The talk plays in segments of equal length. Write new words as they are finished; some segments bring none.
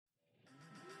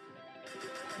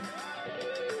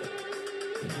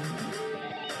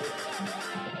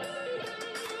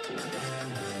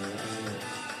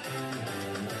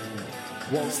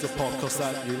What's the podcast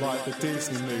that you like? The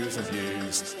Disney news and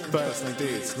views. First name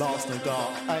Diz, last name Dark,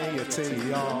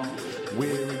 A-T-E-R.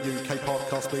 We're a UK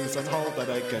podcast, please don't hold that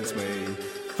against me.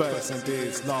 First name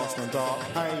Diz, last name Dark,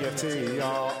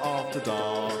 A-T-E-R. After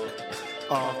dark,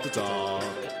 after dark.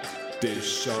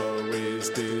 This show is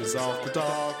Diz After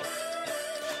Dark.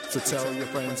 So tell your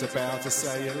friends about it,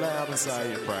 say it loud and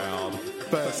say it proud.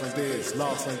 First name Diz,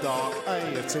 last name Dark,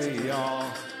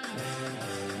 A-T-E-R.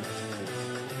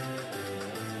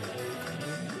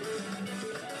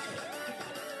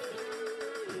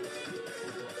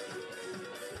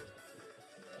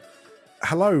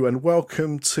 Hello and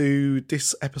welcome to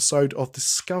this episode of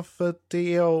Discover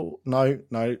DL. No,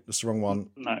 that's the wrong one.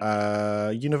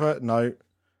 No. Universe. No.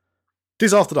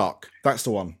 Diz After Dark. That's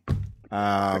the one.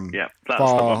 Yeah,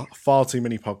 that's the one. Far too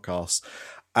many podcasts.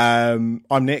 I'm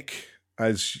Nick,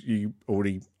 as you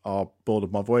already are bored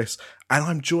of my voice, and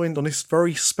I'm joined on this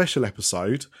very special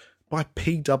episode by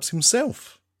P-Dubs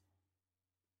himself.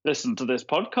 Listen to this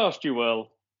podcast, you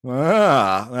will.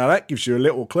 Now that gives you a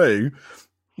little clue.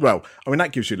 Well, I mean,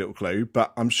 that gives you a little clue,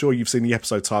 but I'm sure you've seen the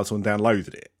episode title and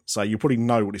downloaded it. So you probably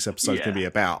know what this episode's going to be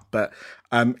about. But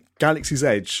Galaxy's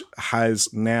Edge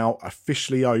has now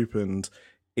officially opened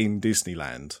in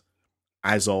Disneyland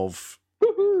as of,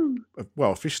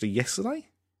 well, officially yesterday,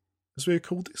 as we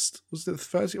called this. Was it the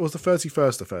 30th? It was the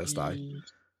 31st the first day.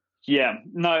 Yeah.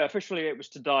 No, officially it was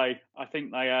today. I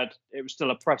think it was still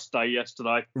a press day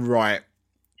yesterday. Right.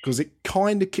 Because it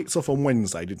kind of kicked off on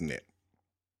Wednesday, didn't it?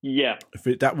 Yeah.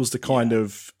 That was the kind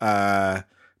of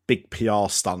big PR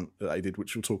stunt that they did,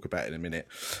 which we'll talk about in a minute.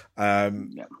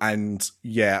 And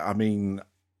yeah, I mean,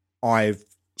 I've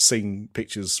seen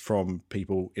pictures from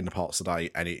people in the parks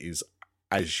today, and it is,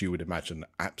 as you would imagine,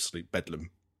 absolute bedlam.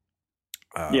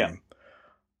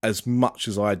 As much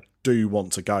as I do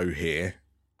want to go here,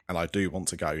 I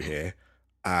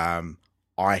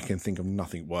can think of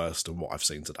nothing worse than what I've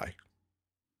seen today.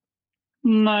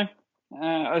 No.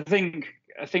 I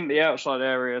think the outside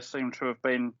area seemed to have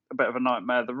been a bit of a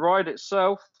nightmare. The ride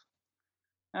itself,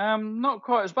 not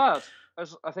quite as bad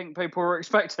as I think people were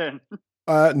expecting.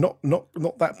 Not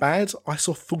that bad. I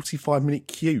saw 45-minute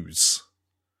queues.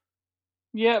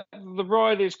 Yeah, the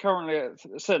ride is currently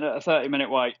sitting at a 30-minute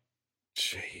wait.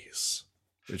 Jeez,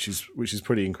 which is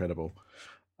pretty incredible.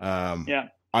 Yeah,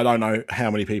 I don't know how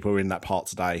many people are in that part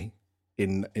today.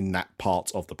 In that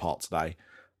part of the park today.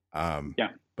 Yeah.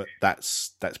 But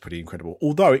that's pretty incredible.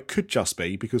 Although it could just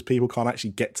be because people can't actually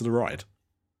get to the ride.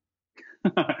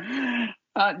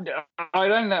 I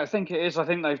don't think it is. I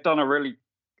think they've done a really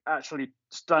actually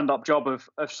stand-up job of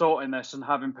sorting this and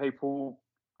having people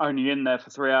only in there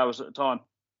for 3 hours at a time.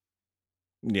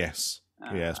 Yes.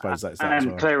 Yeah, I suppose that's that.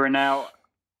 And well. Clearing out.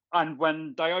 And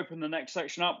when they open the next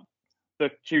section up,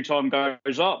 the queue time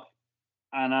goes up.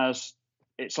 And as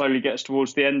it slowly gets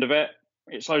towards the end of it,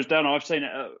 it slows down. I've seen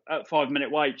it at 5-minute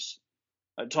waits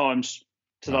at times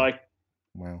today.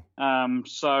 Wow.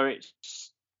 So it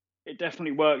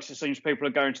definitely works. It seems people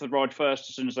are going to the ride first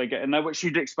as soon as they get in there, which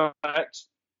you'd expect.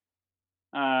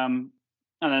 And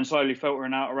then slowly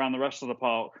filtering out around the rest of the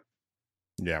park.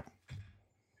 Yeah.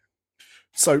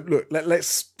 So look,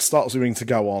 let's start zooming to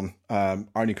go on.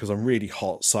 Only because I'm really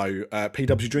hot. So,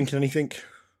 P-Dubs, you drinking anything?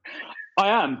 I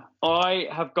am. I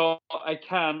have got a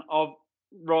can of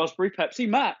Raspberry Pepsi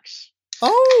Max.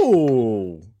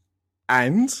 Oh,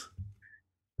 and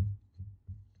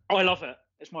I love it.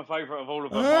 It's my favourite of all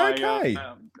of them. Okay.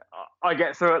 I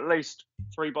get through at least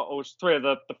three of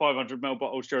the 500ml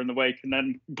bottles during the week, and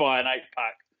then buy an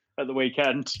 8-pack at the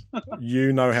weekend.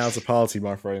 You know how to party,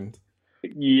 my friend.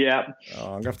 Yeah. Oh,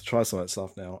 I'm gonna have to try some of that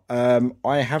stuff now.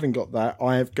 I haven't got that.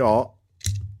 I have got.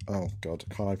 Oh God,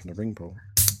 I can't open the ring pull.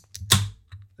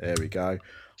 There we go.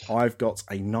 I've got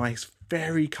a nice,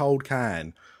 very cold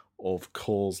can of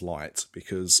Coors Light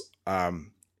because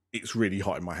it's really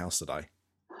hot in my house today.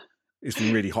 It's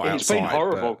been really hot outside. It's been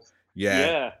horrible.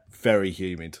 Yeah. Very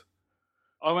humid.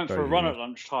 I went for a run at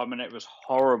lunchtime and it was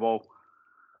horrible.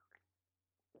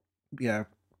 Yeah.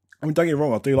 I mean, don't get me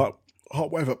wrong, I do like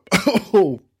hot weather.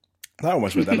 Oh, that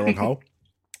almost went down the wrong hole.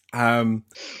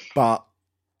 But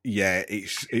yeah,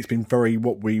 it's been very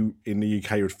what we in the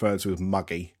UK refer to as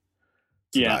muggy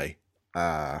today.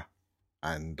 Yeah.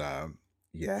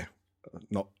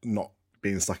 Not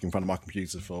being stuck in front of my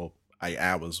computer for 8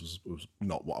 hours was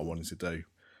not what I wanted to do.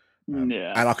 And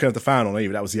I couldn't have the fan on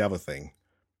either. That was the other thing.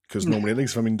 Because normally, at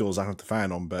least if I'm indoors, I have the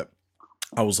fan on. But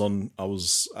I was on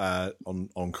calls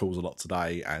a lot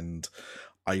today, and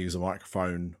I use a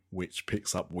microphone which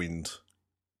picks up wind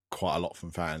quite a lot from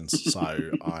fans,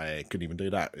 so I couldn't even do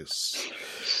that. It's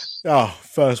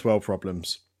first world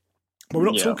problems. But we're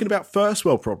not talking about first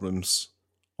world problems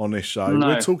on this show. No.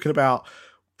 We're talking about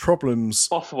problems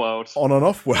Off-world. on an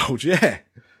off-world, yeah.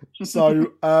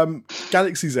 So,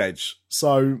 Galaxy's Edge.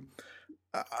 So,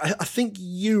 I think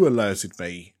you alerted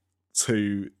me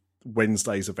to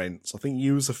Wednesday's events. I think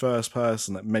you was the first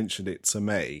person that mentioned it to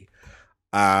me.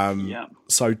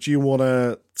 So, do you want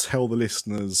to tell the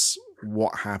listeners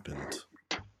what happened?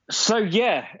 So, I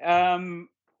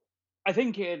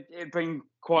think it'd been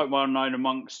quite well known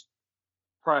amongst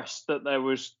press that there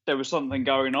was something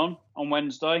going on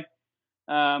Wednesday.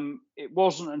 It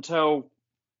wasn't until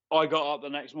I got up the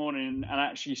next morning and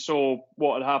actually saw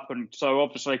what had happened. So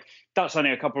obviously that's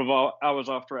only a couple of hours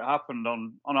after it happened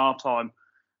on our time.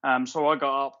 So I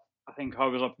got up, I think I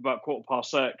was up about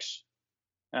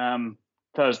 6:15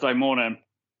 Thursday morning,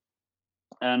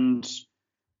 and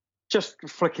just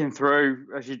flicking through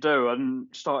as you do, and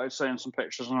started seeing some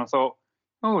pictures, and I thought,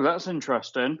 oh, that's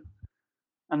interesting.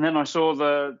 And then I saw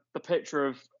the picture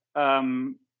of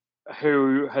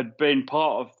who had been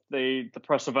part of the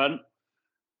press event,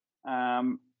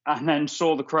 and then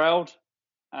saw the crowd,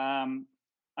 and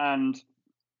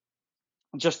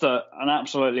just an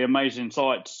absolutely amazing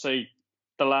sight to see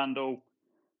the land all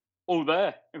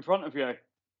there in front of you.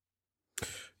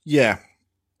 Yeah.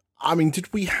 I mean,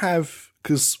 did we have,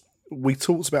 because we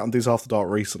talked about on Diz After Dark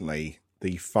recently,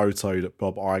 the photo that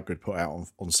Bob Iger put out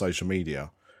on social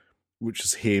media, which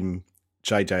is him,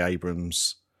 J.J.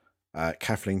 Abrams,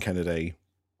 Kathleen Kennedy,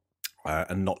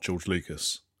 and not George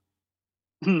Lucas.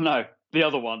 No, the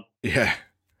other one. Yeah.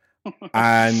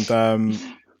 And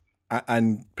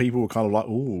people were kind of like,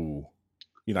 ooh,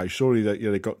 surely that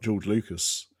they got George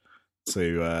Lucas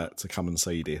to come and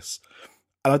see this.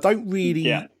 And I don't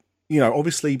really,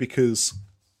 obviously because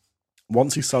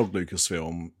once he sold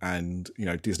Lucasfilm and,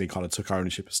 Disney kind of took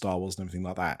ownership of Star Wars and everything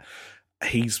like that,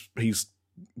 he's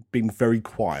been very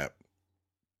quiet.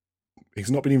 He's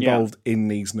not been involved in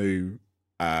these new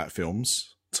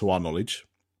films, to our knowledge.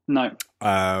 No.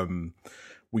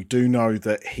 We do know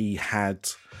that he had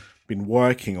been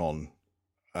working on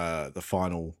the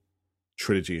final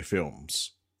trilogy of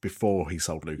films before he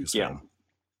sold Lucasfilm. Yeah.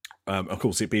 Of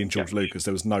course, it being George Lucas,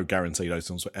 there was no guarantee those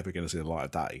films were ever going to see the light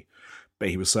of day, but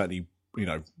he was certainly,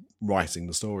 writing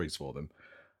the stories for them.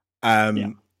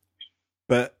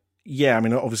 But yeah, I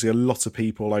mean, obviously, a lot of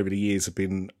people over the years have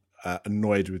been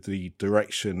annoyed with the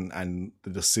direction and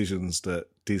the decisions that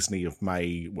Disney have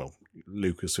made, well,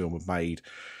 Lucasfilm have made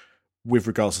with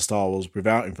regards to Star Wars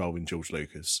without involving George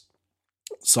Lucas.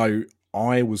 So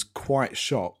I was quite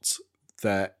shocked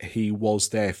that he was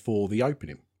there for the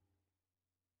opening.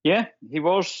 Yeah, he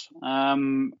was.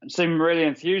 Seemed really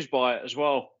enthused by it as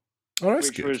well. Oh, that's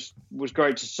which good. was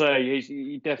great to see.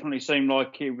 He definitely seemed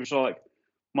like he was like,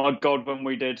 my God, when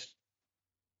we did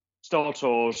Star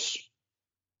Tours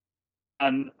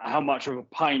and how much of a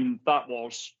pain that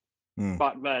was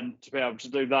back then to be able to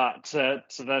do that, to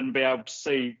then be able to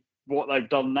see what they've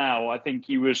done now. I think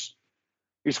he was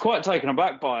quite taken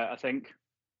aback by it, I think.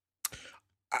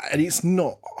 And it's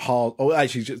not hard. Oh,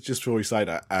 actually, just before we say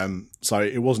that, so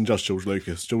it wasn't just George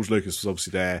Lucas. George Lucas was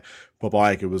obviously there. Bob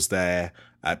Iger was there.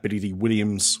 Billy Dee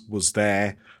Williams was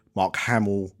there. Mark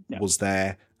Hamill was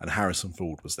there, and Harrison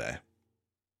Ford was there.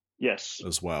 Yes,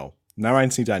 as well. No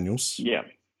Anthony Daniels. Yeah,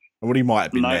 well, he might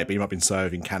have been there, but he might have been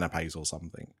serving canapes or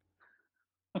something.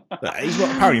 He's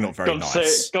apparently not very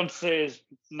nice. Gone to see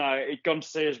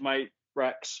his mate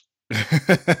Rex.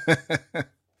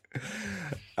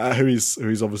 Who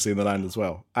is obviously in the land as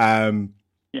well.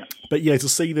 But yeah, to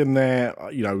see them there,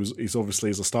 is obviously,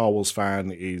 as a Star Wars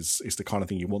fan, is the kind of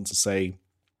thing you want to see.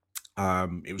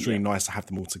 It was really nice to have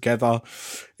them all together.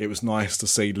 It was nice to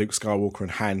see Luke Skywalker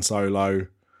and Han Solo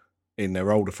in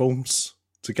their older forms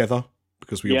together,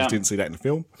 because we obviously didn't see that in the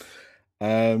film.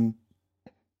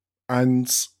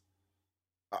 And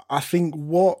I think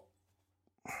look,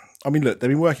 they've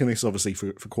been working on this obviously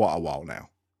for quite a while now.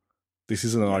 This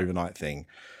isn't an overnight thing.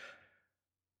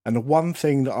 And the one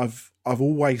thing that I've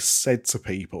always said to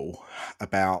people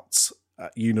about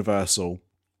Universal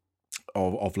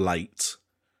of late,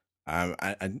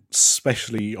 and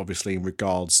especially obviously in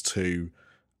regards to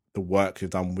the work they've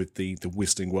done with the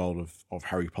Wizarding World of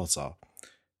Harry Potter,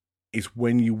 is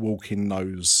when you walk in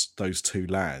those two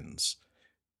lands,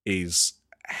 is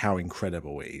how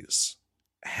incredible it is.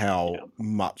 How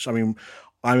much, I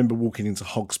remember walking into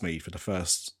Hogsmeade for the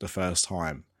first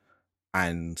time,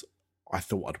 and I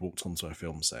thought I'd walked onto a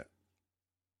film set.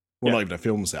 Well, not even a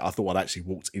film set. I thought I'd actually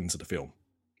walked into the film.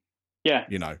 Yeah.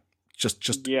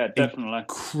 Just definitely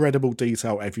incredible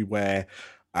detail everywhere.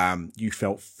 You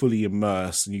felt fully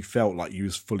immersed, and you felt like you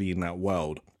was fully in that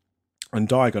world. And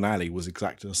Diagon Alley was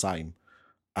exactly the same.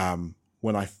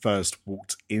 When I first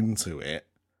walked into it,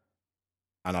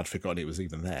 and I'd forgotten it was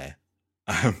even there.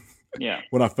 Yeah.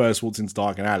 When I first walked into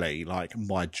Diagon Alley, like,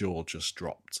 my jaw just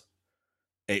dropped.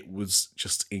 It was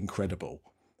just incredible.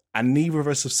 And neither of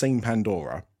us have seen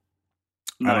Pandora.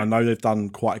 No. And I know they've done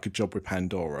quite a good job with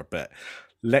Pandora, but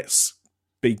let's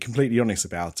be completely honest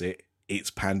about it.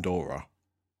 It's Pandora.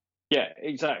 Yeah,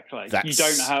 exactly.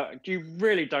 You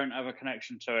really don't have a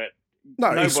connection to it.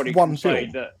 No, Nobody it's one can say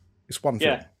film. that. It's one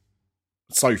film.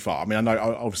 So far. I mean, I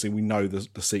know, obviously, we know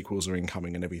the sequels are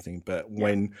incoming and everything, but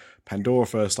when Pandora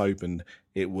first opened,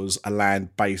 it was a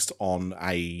land based on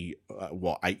a,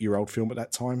 8-year-old film at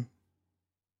that time?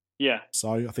 Yeah.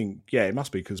 So I think, it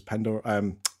must be, because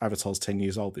Avatar's 10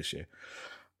 years old this year.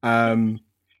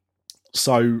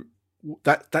 So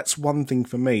that's one thing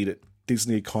for me that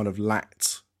Disney kind of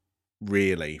lacked,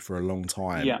 really, for a long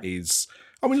time. Is,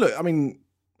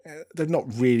 they've not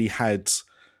really had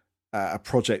a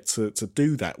project to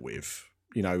do that with.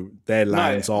 You know, their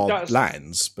lands are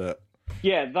lands, but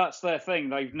that's their thing.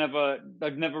 They've never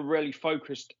really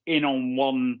focused in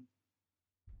on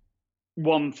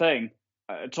one thing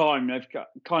at a time. They've got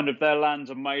kind of, their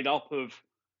lands are made up of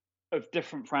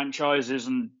different franchises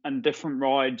and different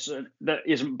rides that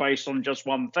isn't based on just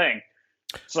one thing.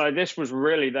 So this was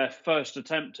really their first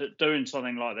attempt at doing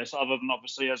something like this, other than,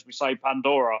 obviously, as we say,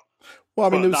 Pandora. Well, I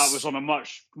mean, that was on a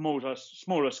much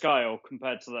smaller scale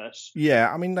compared to this.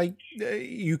 Yeah, I mean,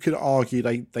 you could argue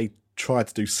they tried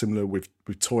to do similar with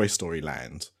Toy Story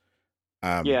Land.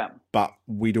 But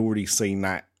we'd already seen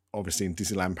that, obviously, in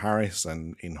Disneyland Paris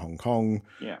and in Hong Kong.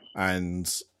 Yeah.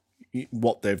 And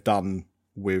what they've done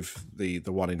with the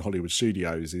one in Hollywood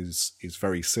Studios is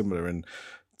very similar. And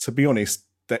to be honest,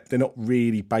 they're not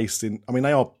really based in... I mean,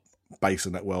 they are based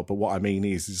in that world, but what I mean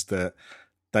is that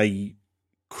they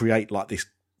create like this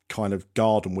kind of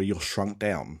garden where you're shrunk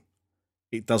down.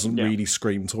 It doesn't really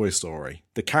scream Toy Story.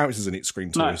 The characters in it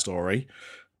scream Toy Story,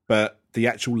 but the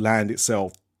actual land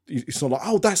itself, it's not like,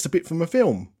 oh, that's the bit from a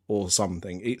film or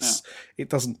something. It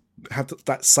doesn't have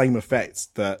that same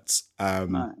effect that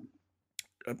Hogsmeade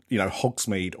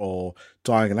or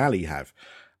Diagon Alley have.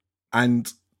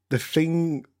 And the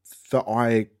thing that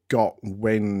I got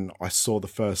when I saw the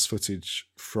first footage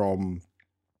from,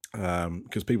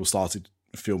 because people started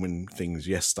filming things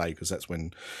yesterday, because that's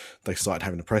when they started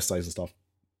having the press days and stuff,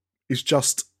 it's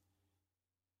just,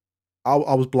 I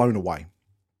was blown away.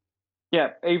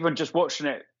 Yeah, even just watching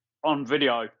it on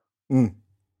video,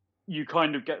 you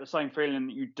kind of get the same feeling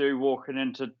that you do walking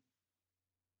into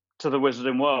the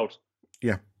Wizarding World.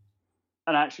 Yeah.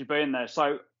 And actually being there.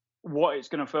 So what it's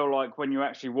going to feel like when you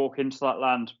actually walk into that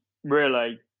land,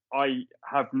 really, I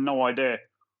have no idea.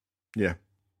 Yeah.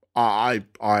 I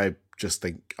just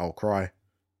think I'll cry.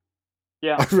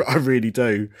 Yeah. I really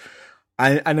do.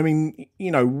 And I mean,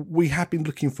 we have been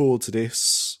looking forward to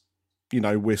this.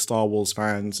 We're Star Wars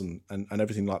fans and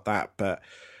everything like that. But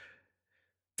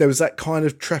there was that kind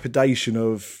of trepidation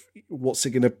of what's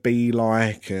it going to be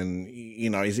like? And,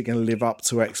 is it going to live up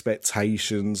to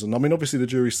expectations? And I mean, obviously the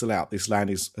jury's still out. This land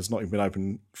has not even been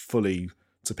open fully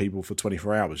to people for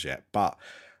 24 hours yet. But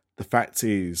the fact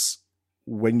is,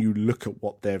 when you look at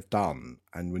what they've done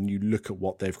and when you look at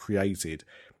what they've created,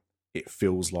 it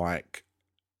feels like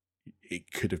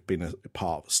it could have been a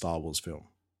part of a Star Wars film.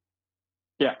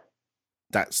 Yeah.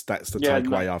 That's the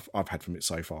takeaway I've had from it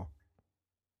so far.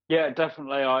 Yeah,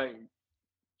 definitely.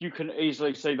 You can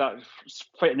easily see that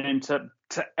fitting into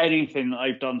anything that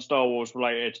they've done Star Wars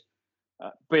related,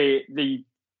 be it the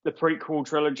prequel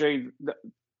trilogy,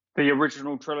 the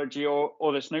original trilogy,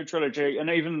 or this new trilogy, and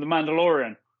even The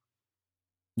Mandalorian.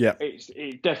 Yeah,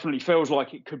 it definitely feels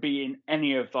like it could be in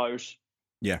any of those.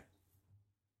 Yeah.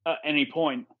 At any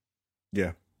point.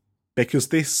 Yeah, because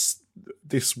this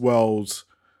world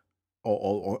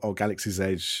or Galaxy's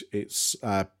Edge, it's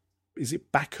is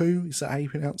it Baku? Is that how you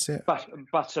pronounce it?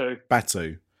 Batu.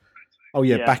 Oh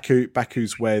yeah, yeah.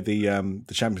 Baku's where the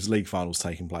Champions League final's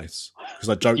taking place. Because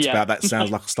I joked about that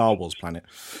sounds like a Star Wars planet.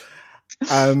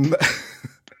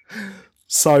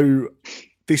 So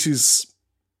this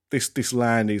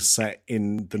land is set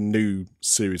in the new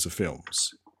series of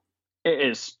films. It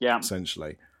is, yeah.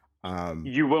 Essentially.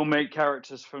 You will meet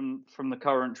characters from the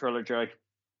current trilogy.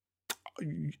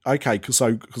 Okay, because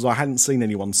I hadn't seen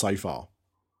anyone so far.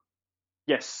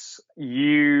 Yes,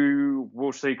 you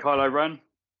will see Kylo Ren.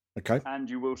 Okay. And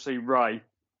you will see Rey.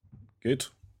 Good.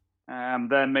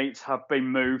 Their meets have been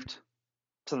moved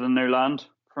to the new land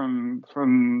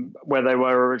from where they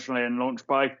were originally in Launch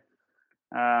Bay.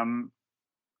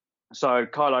 So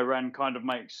Kylo Ren kind of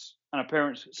makes an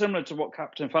appearance similar to what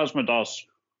Captain Phasma does.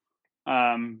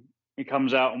 He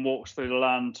comes out and walks through the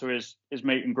land to his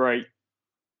meet and greet.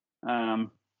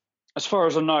 As far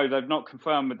as I know, they've not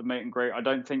confirmed with the meet and greet. I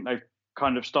don't think they've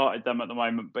kind of started them at the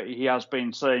moment, but he has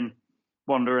been seen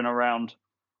wandering around.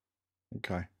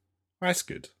 Okay. That's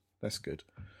good. That's good.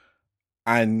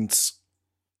 And,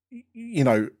 you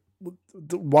know,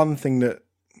 the one thing that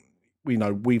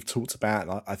we've talked about,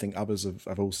 and I think others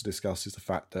have also discussed, is the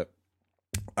fact that,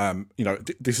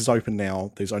 this is open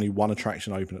now. There's only one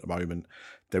attraction open at the moment.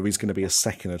 There is going to be a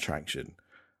second attraction.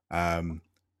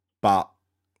 But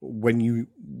when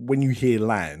you hear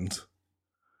land,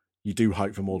 you do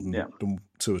hope for more than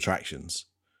 2 attractions.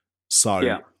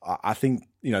 So I think,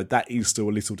 that is still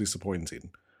a little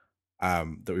disappointing,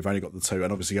 that we've only got the 2,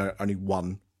 and obviously only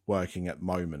one working at the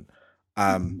moment.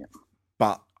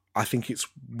 But I think it's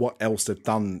what else they've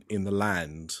done in the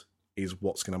land is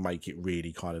what's going to make it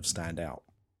really kind of stand out.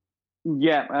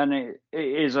 Yeah, and it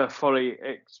is a fully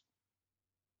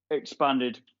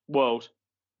expanded world.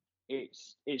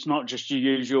 It's not just your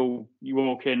usual. You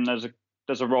walk in, there's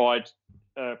a ride,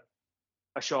 a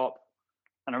shop,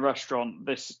 and a restaurant.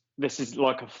 This is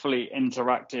like a fully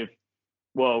interactive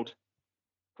world,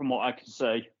 from what I can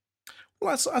see.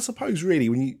 Well, I suppose really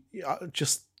when you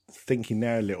just thinking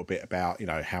there a little bit about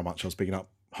how much I was picking up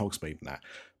Hogsmeade and that,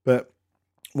 but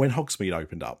when Hogsmeade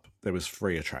opened up, there was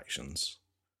 3 attractions,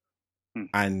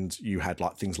 and you had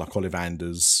like things like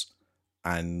Ollivanders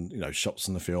and shots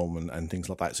in the film and things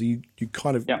like that. So you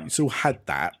kind of you still had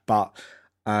that, but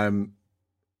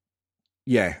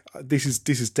this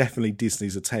is definitely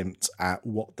Disney's attempt at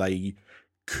what they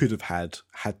could have had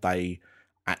they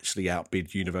actually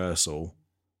outbid Universal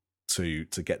to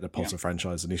get the Potter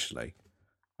franchise initially.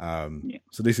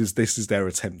 So this is their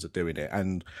attempt at doing it,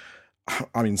 and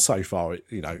I mean, so far,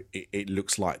 it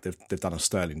looks like they've done a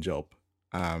sterling job.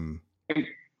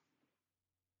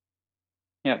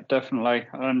 Yeah, definitely,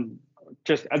 and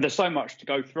there's so much to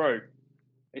go through.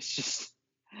 It's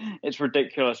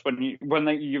ridiculous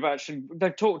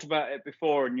they've talked about it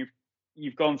before, and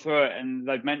you've gone through it, and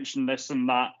they've mentioned this and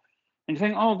that, and you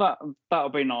think, oh, that'll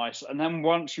be nice, and then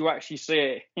once you actually see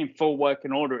it in full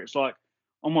working order, it's like,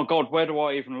 oh my God, where do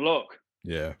I even look?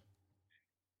 Yeah.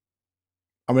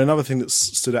 I mean, another thing that's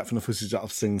stood out from the footage that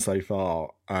I've seen so far,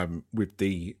 with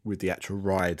the actual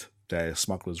ride there,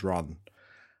 Smuggler's Run,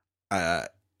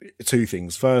 2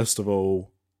 things. First of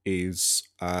all is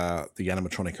the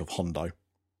animatronic of Hondo.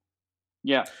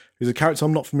 Yeah. Who's a character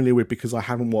I'm not familiar with because I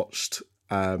haven't watched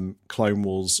Clone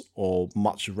Wars or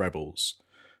much of Rebels.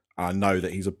 I know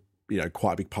that he's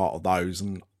quite a big part of those,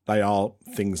 and they are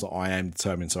things that I am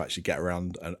determined to actually get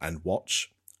around and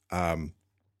watch.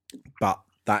 But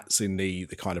that's in the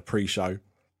kind of pre-show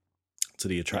to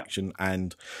the attraction,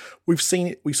 and we've seen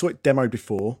it. We saw it demoed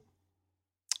before.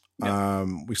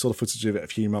 We saw the footage of it a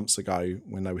few months ago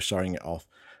when they were showing it off,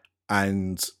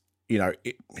 and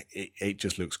it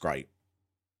just looks great.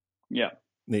 Yeah,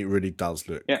 it really does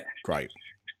look great.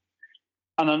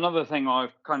 And another thing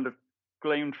I've kind of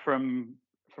gleaned from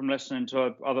listening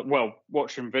to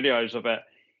watching videos of it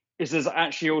is there's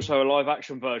actually also a live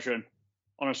action version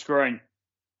on a screen.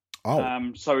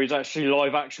 Oh, so he's actually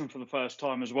live action for the first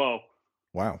time as well.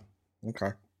 Wow.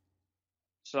 Okay.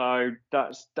 So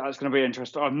that's going to be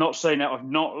interesting. I've not seen it. I've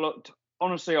not looked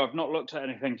at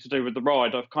anything to do with the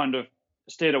ride. I've kind of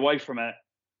steered away from it,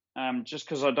 just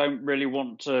because I don't really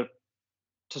want to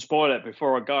spoil it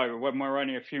before I go. When we're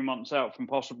only a few months out from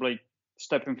possibly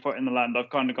stepping foot in the land,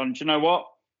 I've kind of gone, do you know what?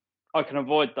 I can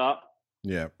avoid that.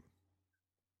 Yeah.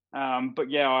 But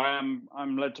yeah,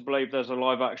 I'm led to believe there's a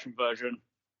live action version.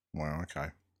 Wow. Okay.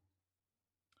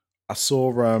 I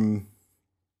saw.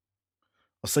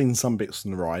 I've seen some bits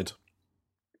from the ride.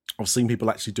 I've seen people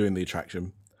actually doing the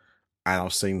attraction, and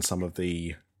I've seen some of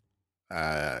the.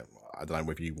 I don't know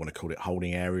whether you want to call it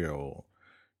holding area or,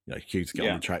 queue to get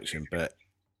on the attraction, but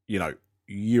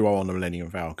you are on the Millennium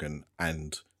Falcon,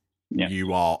 and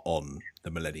you are on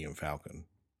the Millennium Falcon.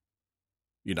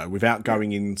 Without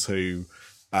going into,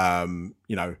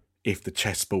 if the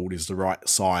chessboard is the right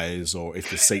size or if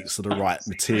the seats are the right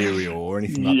material or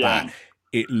anything like that,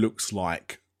 it looks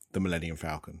like the Millennium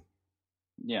Falcon.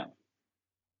 Yeah.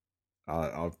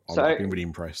 I've been really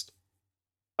impressed.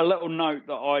 A little note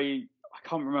that I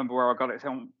can't remember where I got it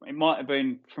from. It might have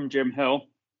been from Jim Hill.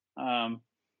 But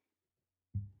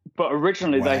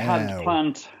originally they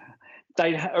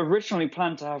originally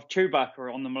planned to have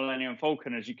Chewbacca on the Millennium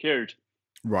Falcon as you queued.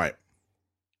 Right.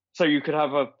 So you could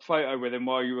have a photo with him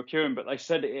while you were queuing, but they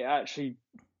said it actually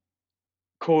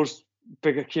caused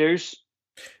bigger queues.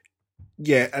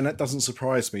 Yeah, and that doesn't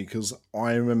surprise me because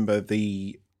I remember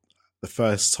the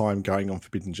first time going on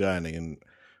Forbidden Journey, and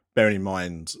bearing in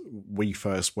mind we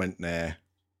first went there.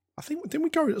 I think didn't we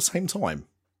go at the same time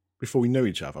before we knew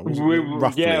each other? Was it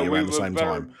roughly around the same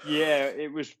time? Yeah,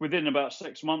 it was within about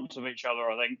 6 months of each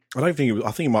other, I think. I don't think it was.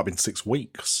 I think it might have been 6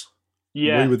 weeks.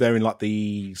 Yeah, we were there in like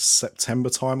the September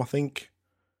time, I think.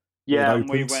 Yeah, and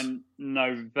we went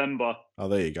November. Oh,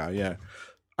 there you go. Yeah,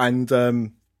 and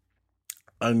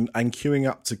queuing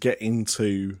up to get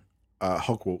into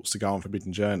Hogwarts to go on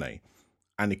Forbidden Journey,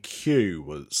 and the queue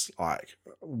was like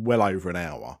well over an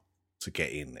hour to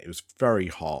get in. It was very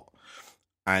hot,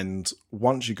 and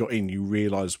once you got in, you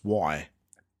realise why.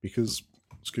 Because,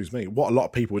 excuse me, what a lot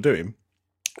of people were doing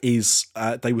is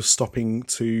they were stopping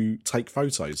to take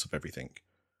photos of everything,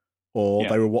 or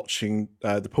they were watching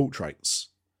the portraits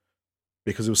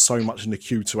because there was so much in the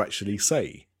queue to actually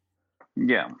see.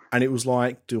 Yeah. And it was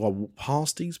like, do I walk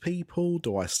past these people?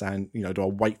 Do I stand, do I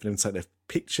wait for them to take their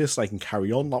pictures so they can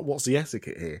carry on? Like, what's the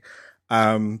etiquette here?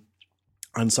 And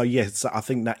so, yes, I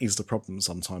think that is the problem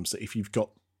sometimes, that if you've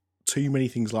got too many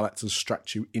things like that to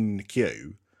distract you in the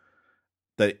queue,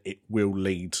 that it will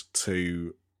lead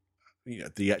to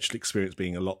the actual experience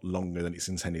being a lot longer than it's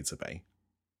intended to be.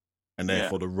 And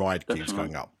therefore the ride queues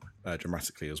going up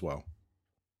dramatically as well.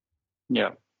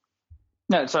 Yeah.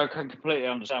 No, so I can completely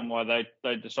understand why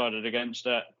they decided against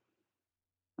it.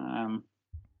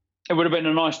 It would have been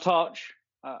a nice touch.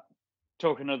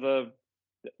 Talking of the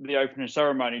opening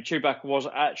ceremony, Chewbacca was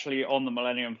actually on the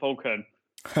Millennium Falcon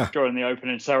during the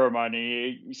opening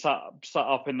ceremony. He sat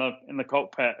up in the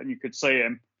cockpit, and you could see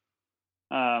him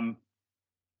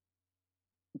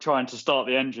trying to start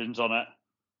the engines on it,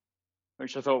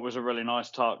 which I thought was a really nice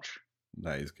touch.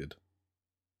 That is good.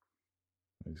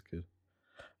 That is good.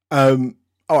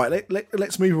 All right,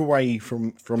 let's move away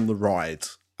from the ride.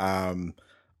 I mean,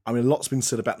 a lot's been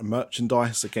said about the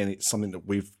merchandise. Again, it's something that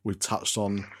we've touched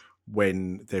on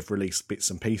when they've released bits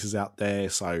and pieces out there.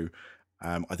 So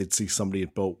I did see somebody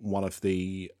had bought one of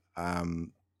the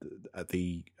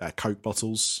Coke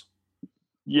bottles.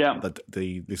 Yeah.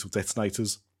 The little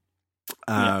detonators.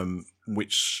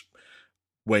 Which,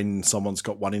 when someone's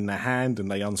got one in their hand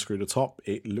and they unscrew the top,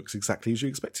 it looks exactly as you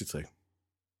expect it to.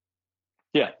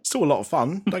 Yeah. Still a lot of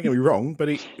fun, don't get me wrong, but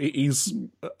it is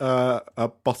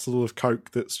a bottle of Coke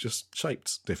that's just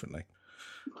shaped differently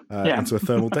into a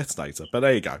thermal detonator. But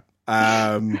there you go.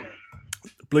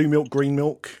 Blue milk, green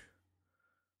milk.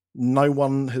 No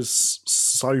one has,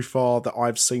 so far that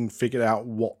I've seen, figured out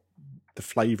what the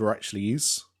flavour actually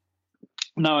is.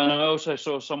 No, and I also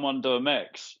saw someone do a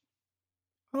mix.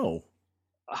 Oh.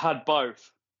 I had both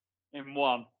in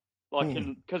one. Like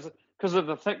because of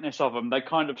the thickness of them, they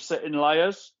kind of sit in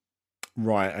layers.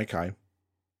 Right, okay.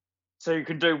 So you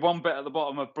can do one bit at the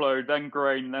bottom of blue, then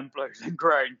green, then blue, then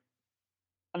green.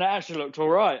 And it actually looked all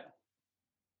right.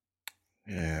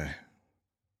 Yeah.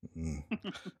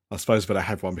 I suppose, but I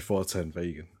had one before I turned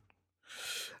vegan.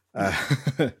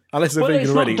 Unless they're vegan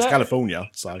already, it's California,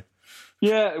 so.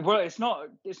 Yeah, well, it's not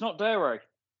dairy.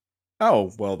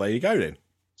 Oh, well, there you go then.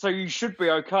 So you should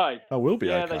be okay. I will be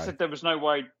okay. Yeah, they said there was no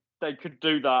way they could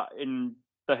do that in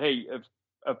the heat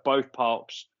of both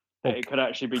parks. That it could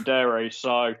actually be dairy,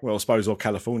 so... Well, I suppose, or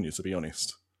California, to be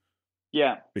honest.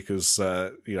 Yeah. Because,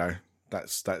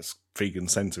 that's vegan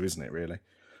centre, isn't it, really?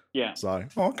 Yeah. So,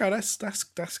 okay, that's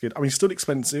good. I mean, still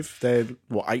expensive. They're,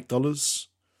 what, $8?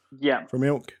 Yeah. For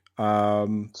milk?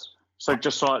 So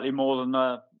just slightly more than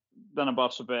a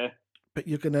butterbeer. But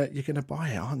you're gonna buy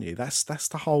it, aren't you? That's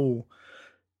the whole...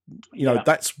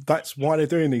 that's why they're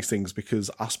doing these things,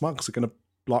 because us mugs are gonna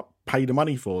like pay the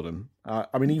money for them.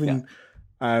 I mean, even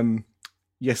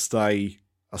yesterday,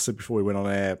 I said before we went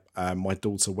on air, my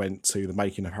daughter went to the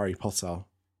making of Harry Potter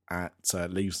at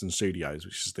Leavesden Studios,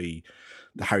 which is the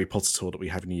Harry Potter tour that we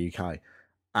have in the UK,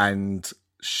 and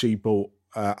she bought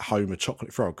home a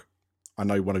chocolate frog. I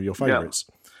know, one of your favourites,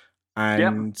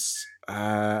 and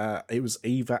it was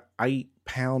either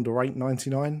 £8 or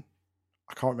 $8.99.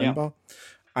 I can't remember. Yep.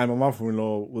 And my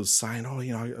mother-in-law was saying,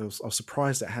 I was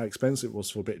surprised at how expensive it was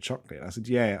for a bit of chocolate. And I said,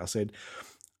 yeah. I said,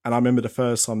 and I remember the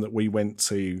first time that we went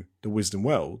to the Wizarding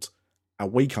World,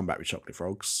 and we come back with chocolate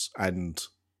frogs and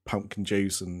pumpkin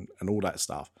juice and all that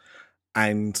stuff.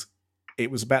 And it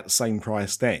was about the same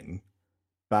price then,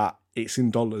 but it's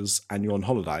in dollars and you're on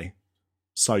holiday.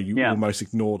 So you almost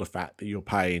ignore the fact that you're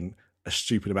paying a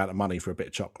stupid amount of money for a bit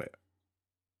of chocolate.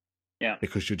 Yeah.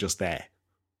 Because you're just there.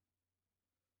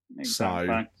 Exactly.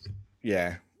 So,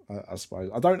 yeah, I suppose.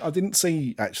 I didn't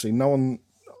see, actually, no one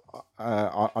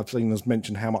I've seen has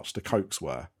mentioned how much the Cokes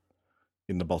were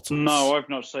in the bottles. No, I've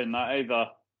not seen that either.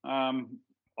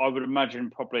 I would imagine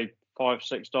probably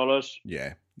 $5-6.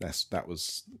 Yeah, that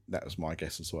was my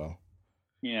guess as well.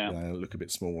 Yeah. Look a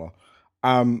bit smaller.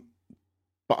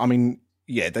 But I mean,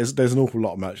 yeah, there's an awful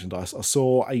lot of merchandise. I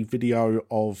saw a video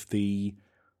of the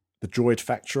Droid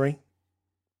Factory.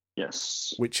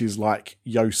 Yes. Which is like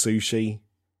Yo Sushi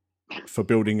for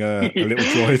building a little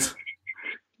droid.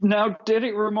 Now, did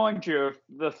it remind you of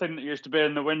the thing that used to be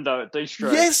in the window at D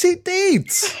Street? Yes, it did.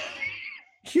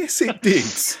 Yes, it did.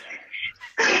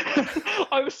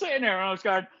 I was sitting there and I was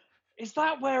going, is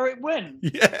that where it went?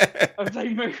 Yeah. Have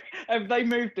they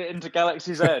moved it into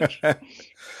Galaxy's Edge?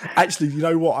 Actually, you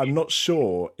know what? I'm not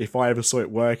sure if I ever saw it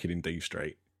working in D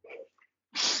Street.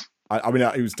 I mean,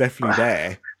 it was definitely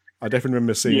there. I definitely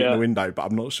remember seeing it in the window, but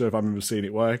I'm not sure if I remember seeing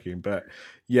it working. But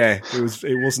yeah,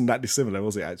 it wasn't that dissimilar,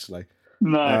 was it? Actually,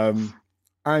 no.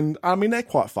 And I mean, they're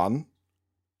quite fun.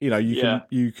 You know,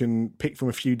 you can pick from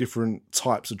a few different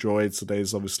types of droids. So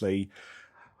there's obviously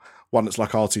one that's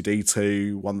like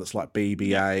R2D2, one that's like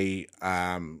BB-8,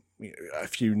 a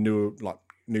few new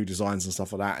designs and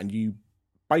stuff like that. And you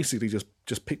basically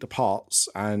just pick the parts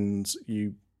and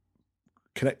you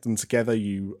connect them together.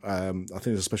 I think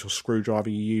there's a special screwdriver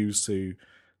you use to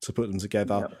put them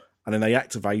together, and then they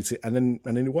activate it, and then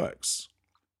it works.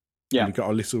 Yeah, and you've got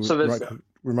a little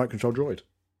remote control droid.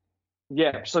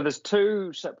 Yeah, so there's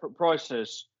two separate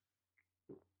prices.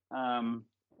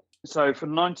 So for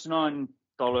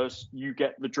 $99, you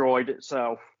get the droid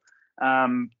itself,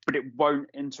 but it won't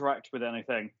interact with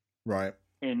anything. Right.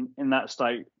 In that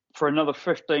state, for another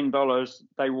 $15,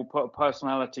 they will put a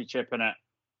personality chip in it.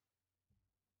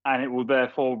 And it will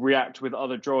therefore react with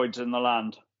other droids in the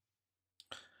land.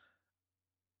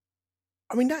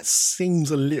 I mean, that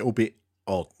seems a little bit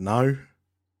odd, no?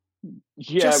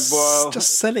 Yeah,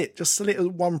 just sell it. Just sell it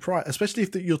at one price, especially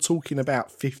if you're talking about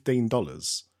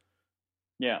 $15.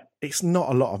 Yeah, it's not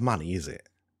a lot of money, is it?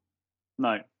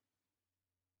 No,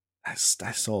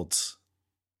 that's odd.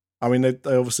 I mean, they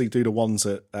obviously do the ones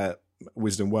at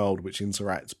Wisdom World which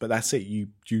interact, but that's it. You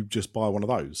just buy one of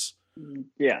those.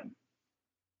 Yeah.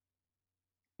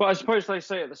 But I suppose they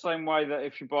say it the same way that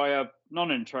if you buy a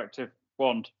non-interactive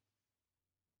wand.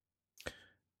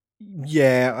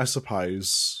 Yeah, I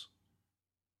suppose.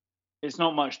 It's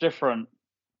not much different.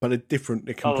 But they're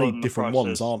complete different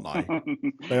ones, aren't they?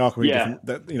 They are completely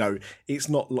different. You know, it's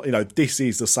not, this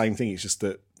is the same thing. It's just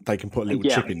that they can put a little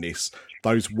chip in this.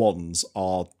 Those wands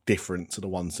are different to the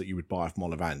ones that you would buy from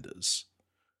Ollivanders.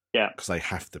 Yeah. Because they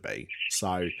have to be.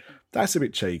 So that's a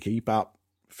bit cheeky, but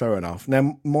fair enough.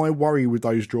 Now, my worry with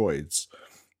those droids,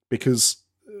 because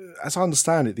as I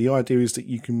understand it, the idea is that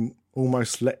you can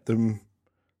almost let them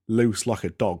loose like a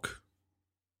dog.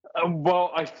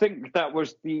 Well, I think that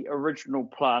was the original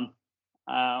plan.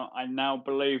 I now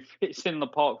believe it's in the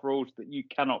park rules that you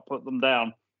cannot put them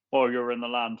down while you're in the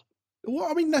land. Well,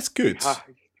 I mean, that's good.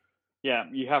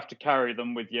 You have to carry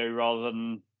them with you rather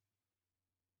than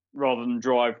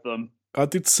drive them. I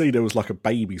did see there was like a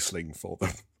baby sling for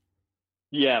them.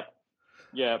 Yeah.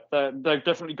 They've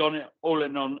definitely gone all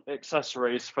in on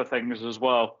accessories for things as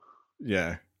well.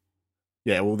 Yeah.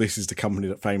 Yeah, well, this is the company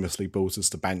that famously bought us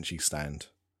the Banshee stand.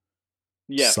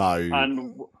 Yeah, so,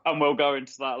 and we'll go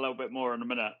into that a little bit more in a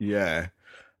minute. Yeah.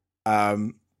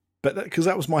 But because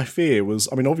that was my fear was,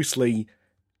 I mean, obviously,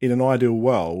 in an ideal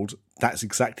world, that's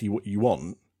exactly what you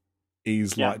want,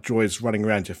 is like droids running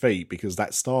around your feet, because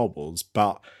that's Star Wars.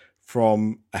 But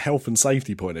from a health and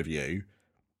safety point of view,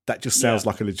 that just sounds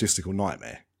like a logistical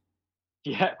nightmare.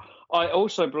 Yeah, I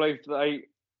also believe they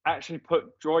actually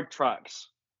put droid tracks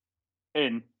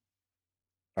in.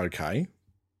 Okay.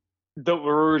 That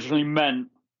were originally meant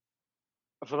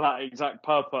for that exact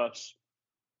purpose.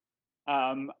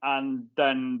 And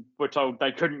then we're told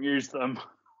they couldn't use them.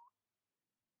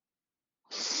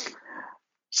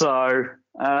 So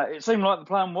it seemed like the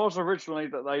plan was originally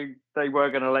that they were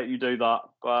going to let you do that,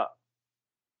 but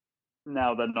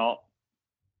now they're not.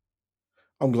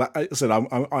 I'm glad. I said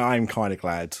I'm kind of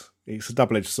glad. It's a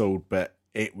double-edged sword, but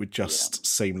it would just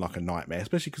seem like a nightmare,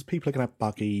 especially because people are going to have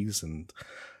buggies and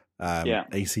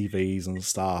ACVs and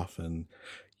stuff, and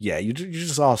you're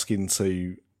just asking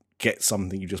to get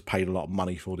something you just paid a lot of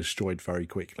money for destroyed very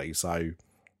quickly. So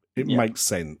it makes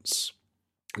sense.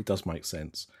 It does make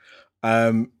sense. So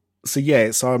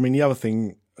I mean, the other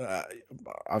thing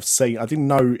I've seen, I didn't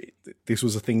know this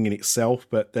was a thing in itself,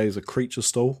 but there's a creature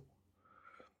stall,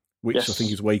 which I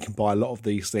think is where you can buy a lot of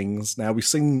these things. Now, we've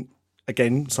seen,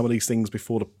 again, some of these things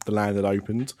before the land had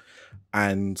opened,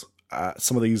 and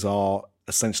some of these are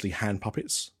essentially hand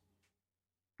puppets.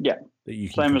 Yeah. That you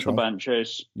can Same control. as the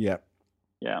Banshees. Yeah.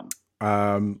 Yeah.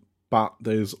 But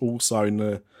there's also in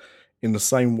the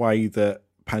same way that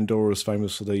Pandora's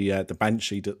famous for the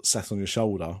banshee that sat on your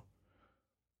shoulder.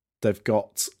 They've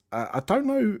got I don't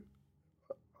know.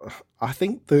 I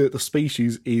think the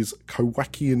species is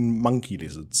Kowakian monkey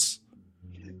lizards.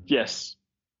 Yes.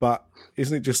 But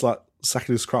isn't it just like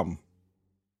Sacculus crumb?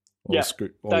 Yeah.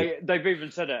 They've even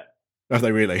said it. Have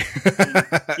they really?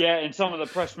 In some of the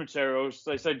press materials,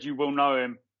 they said you will know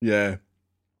him. Yeah.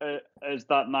 As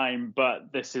that name,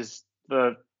 but this is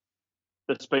the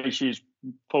species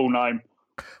full name.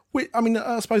 I mean,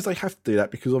 I suppose they have to do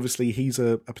that because obviously he's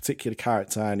a particular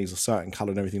character and he's a certain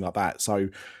colour and everything like that. So,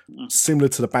 similar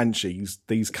to the banshees,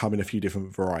 these come in a few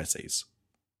different varieties.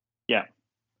 Yeah.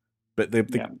 But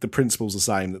the principle's the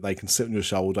same, that they can sit on your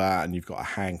shoulder and you've got a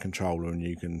hand controller and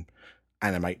you can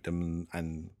animate them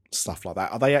and stuff like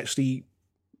that. Are they actually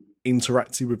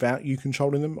interactive without you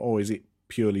controlling them, or is it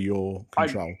purely your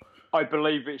control? I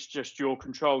believe it's just your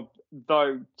control.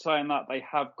 Though, saying that, they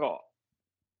have got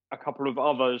a couple of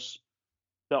others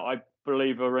that I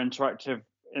believe are interactive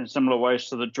in similar ways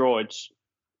to the droids.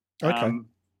 Okay.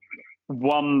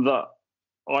 One that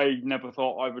I never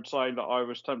thought I would say that I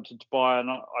was tempted to buy, and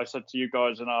I said to you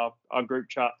guys in our group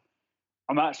chat,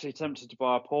 I'm actually tempted to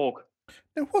buy a Porg.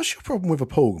 Now, what's your problem with a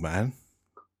Porg, man?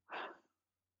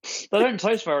 They don't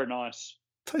taste very nice.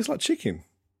 Tastes like chicken.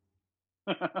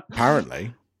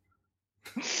 Apparently.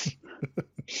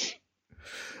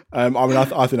 I mean, I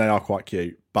think they are quite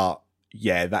cute, but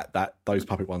yeah, that those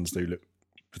puppet ones do look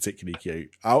particularly cute.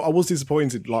 I was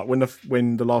disappointed, like when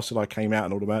the Last Jedi came out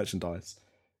and all the merchandise,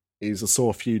 is I saw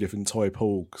a few different toy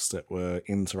Porgs that were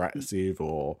interactive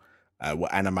or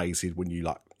were animated when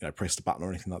you press the button or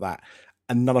anything like that,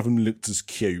 and none of them looked as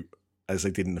cute as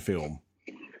they did in the film.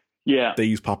 Yeah,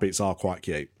 these puppets are quite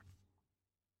cute.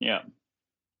 Yeah,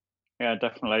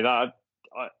 definitely. That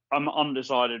I'm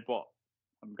undecided what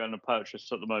I'm going to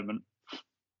purchase at the moment.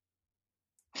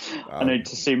 I need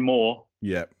to see more.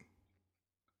 Yeah,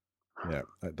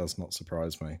 that does not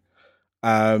surprise me.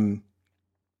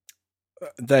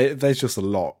 There's just a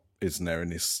lot, isn't there, in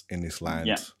this land?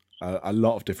 Yeah. A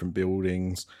lot of different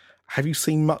buildings. Have you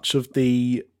seen much of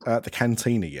the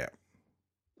cantina yet?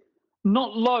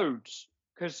 Not loads,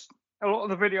 because a lot of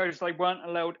the videos they weren't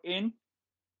allowed in.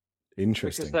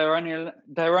 Interesting. Because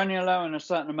they're only allowing a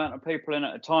certain amount of people in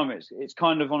at a time. It's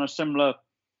kind of on a similar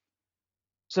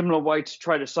way to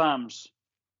Trader Sam's.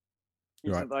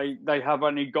 Right. They have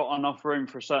only got enough room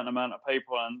for a certain amount of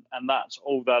people, and that's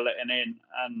all they're letting in.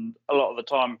 And a lot of the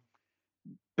time,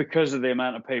 because of the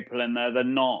amount of people in there, they're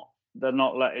not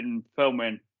letting film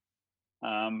in.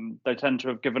 They tend to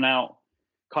have given out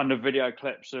kind of video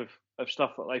clips of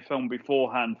stuff that they filmed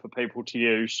beforehand for people to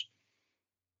use.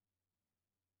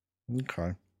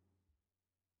 Okay.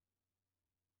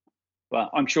 But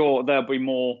I'm sure there'll be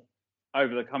more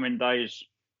over the coming days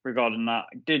regarding that.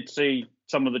 I did see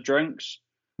some of the drinks,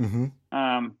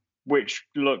 which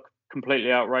look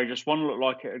completely outrageous. One looked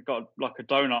like it had got like a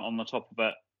donut on the top of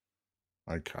it.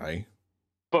 Okay.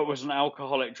 But was an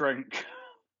alcoholic drink.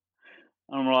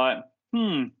 I'm like,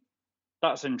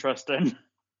 that's interesting.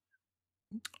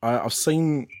 I've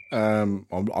seen, I'm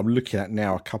looking at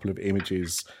now a couple of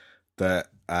images that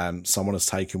someone has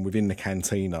taken within the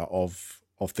cantina of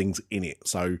things in it.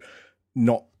 So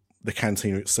not the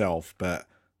cantina itself, but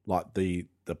like the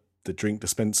drink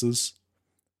dispensers,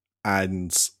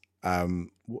 and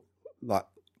like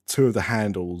two of the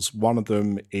handles. One of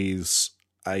them is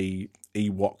a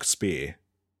Ewok spear,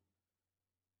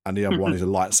 and the other one is a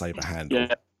lightsaber handle.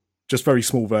 Yeah. Just very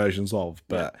small versions of,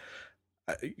 but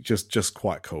just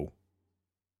quite cool.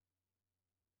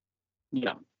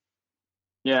 Yeah.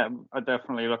 Yeah, I'm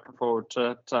definitely looking forward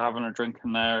to having a drink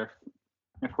in there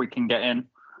if we can get in.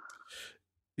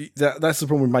 That's the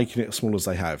problem with making it as small as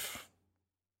they have.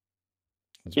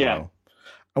 As well.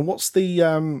 And what's the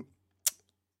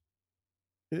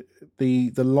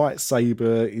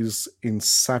lightsaber is in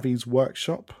Savvy's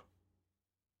workshop,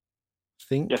 I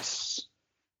think. Yes.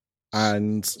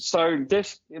 And so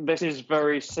this is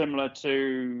very similar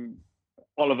to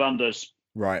Ollivander's.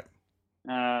 Right.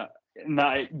 In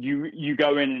that you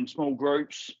go in small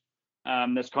groups.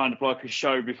 There's kind of like a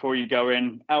show before you go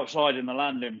in. Outside in the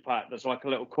landing pack, there's like a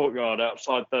little courtyard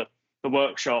outside the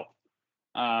workshop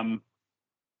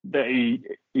that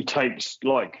he takes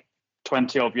like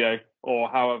 20 of you, or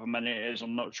however many it is.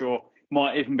 I'm not sure.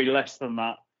 Might even be less than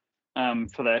that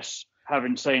for this.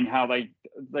 Having seen how they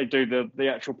do the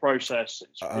actual process,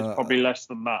 it's probably less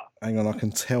than that. Hang on, I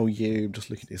can tell you. Just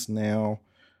look at this now.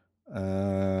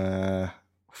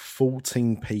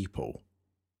 14 people.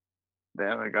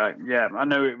 There we go. Yeah, I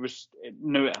knew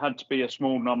it had to be a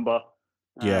small number.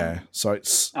 Yeah, so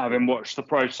it's having watched the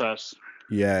process.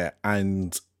 Yeah,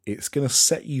 and it's going to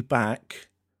set you back.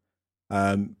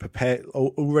 Prepare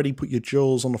already. Put your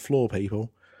jaws on the floor,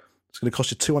 people. It's going to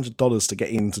cost you $200 to get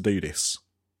in to do this.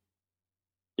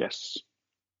 Yes.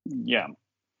 Yeah.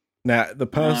 Now, the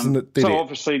person that did so it.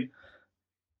 obviously,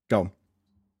 go on.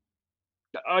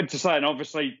 I'd just say, and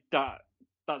obviously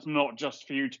that's not just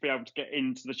for you to be able to get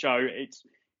into the show. It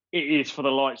is for the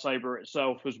lightsaber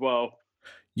itself as well.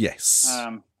 Yes.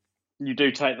 You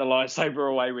do take the lightsaber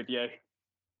away with you.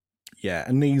 Yeah,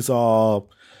 and these are,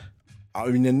 I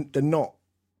mean, they're not,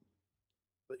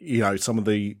 some of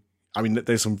the, I mean,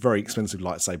 there's some very expensive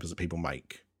lightsabers that people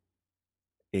make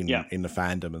in the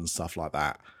fandom and stuff like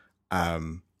that.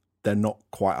 They're not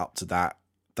quite up to that.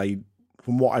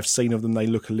 From what I've seen of them, they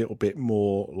look a little bit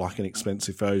more like an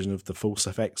expensive version of the Force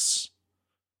FX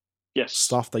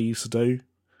stuff they used to do.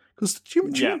 Because do you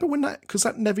remember when because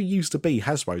that never used to be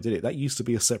Hasbro, did it? That used to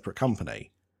be a separate company.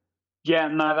 Yeah,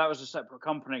 no, that was a separate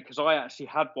company because I actually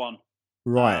had one.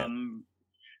 Right.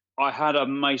 I had a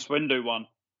Mace Windu one.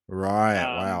 Right,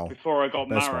 wow. Before I got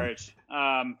married.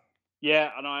 And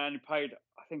I only paid,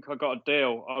 I think I got a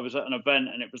deal. I was at an event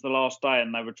and it was the last day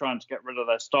and they were trying to get rid of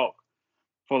their stock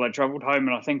before they travelled home,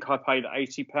 and I think I paid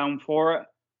 £80 for it.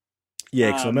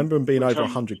 Yeah, because I remember them being over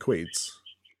 100 quids.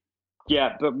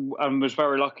 Yeah, but I was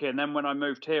very lucky. And then when I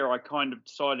moved here, I kind of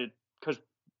decided, because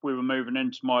we were moving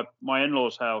into my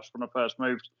in-laws' house when I first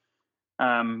moved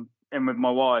in with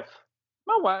my wife.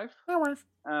 My wife.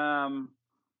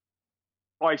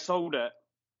 I sold it,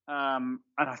 and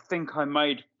I think I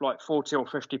made like £40 or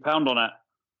 £50 on it.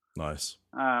 Nice.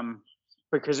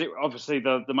 Because obviously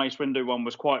the Mace Windu one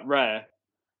was quite rare.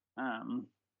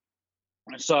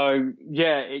 So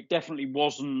yeah, it definitely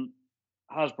wasn't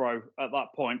Hasbro at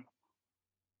that point.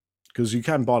 Because you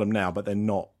can buy them now, but they're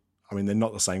not. I mean, they're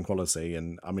not the same quality,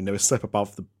 and I mean they're a step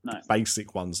above the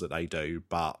basic ones that they do,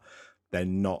 but they're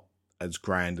not as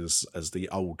grand as the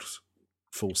old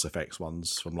Force FX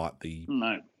ones from like the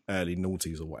early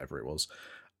noughties or whatever it was.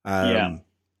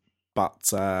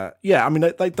 But I mean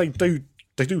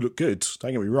they do look good.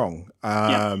 Don't get me wrong.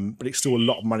 But it's still a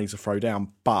lot of money to throw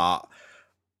down. But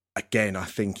again, I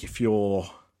think if you're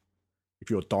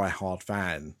a die-hard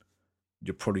fan,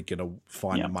 you're probably going to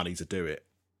find the money to do it.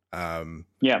 I mean,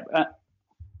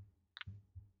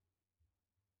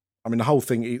 the whole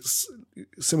thing, it's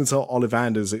similar to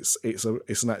Ollivanders.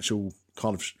 It's an actual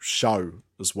kind of show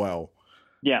as well.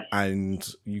 Yeah. And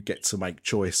you get to make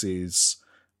choices,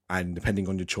 and depending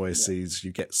on your choices,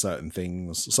 you get certain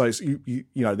things. So it's,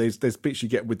 there's bits you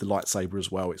get with the lightsaber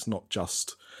as well. It's not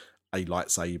just a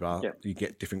lightsaber. Yeah. You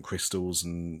get different crystals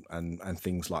and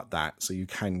things like that. So you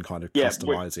can kind of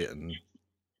customize it and.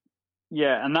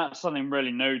 Yeah, and that's something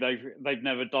really new. They've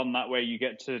never done that where you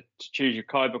get to choose your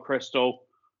kyber crystal.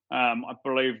 I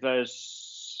believe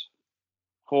there's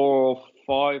 4 or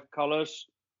 5 colours.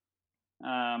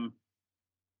 The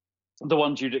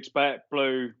ones you'd expect: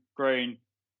 blue, green,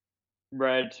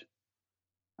 red.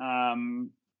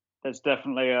 There's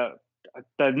definitely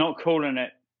they're not calling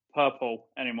it purple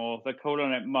anymore. They're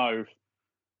calling it mauve.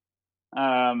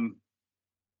 And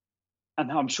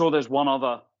I'm sure there's one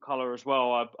other colour as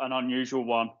well, an unusual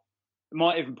one. It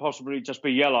might even possibly just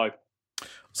be yellow. I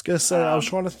was going to say, I was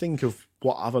trying to think of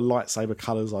what other lightsaber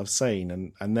colours I've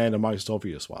seen, and they're the most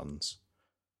obvious ones.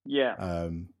 Yeah. I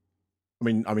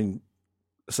mean,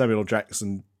 Samuel L.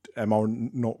 Jackson, am I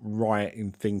not right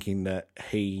in thinking that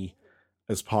he,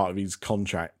 as part of his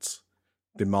contract,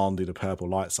 demanded a purple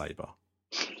lightsaber?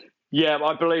 Yeah,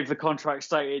 I believe the contract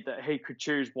stated that he could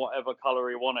choose whatever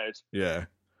colour he wanted. Yeah.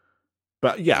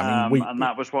 But yeah, I mean, and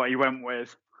that was what he went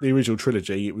with. The original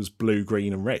trilogy, it was blue,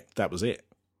 green, and red. That was it.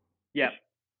 Yeah.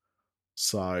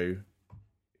 So,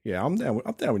 yeah, I'm down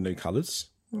with new colours.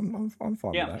 I'm fine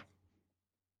with that.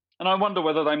 And I wonder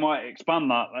whether they might expand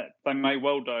that. They may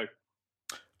well do.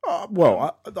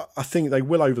 Well, I think they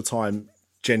will over time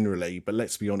generally. But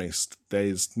let's be honest,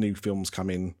 there's new films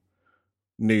coming,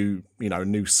 new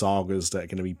sagas that are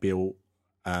going to be built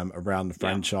around the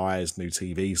franchise, new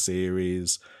TV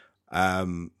series.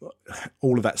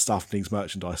 All of that stuff needs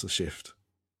merchandise to shift.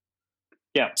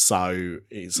 Yeah. So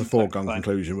it's a foregone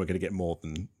conclusion we're going to get more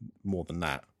than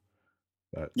that.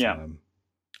 But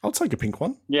I'll take a pink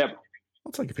one. Yeah.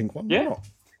 I'll take a pink one. Yeah.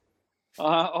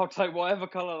 I'll take whatever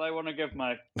colour they want to give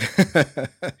me.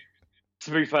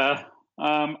 To be fair,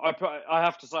 I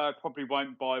have to say I probably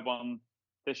won't buy one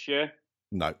this year.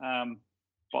 No.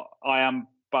 But I am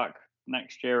back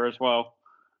next year as well.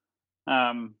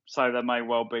 So there may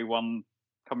well be one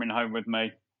coming home with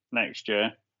me next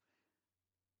year.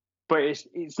 But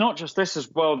it's not just this as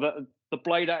well, that the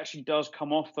blade actually does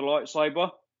come off the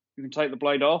lightsaber. You can take the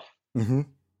blade off. Mm-hmm.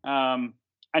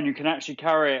 and you can actually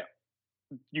carry it.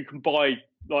 You can buy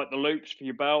like the loops for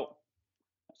your belt,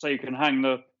 so you can hang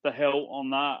the hilt on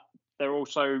that. They're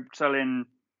also selling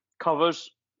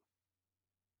covers,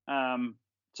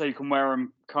 so you can wear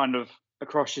them kind of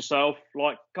across yourself,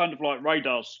 like Ray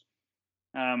does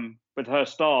with her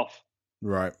staff.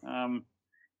 Right.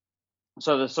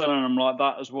 So they're selling them like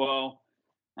that as well.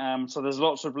 So there's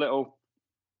lots of little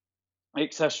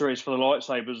accessories for the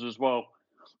lightsabers as well,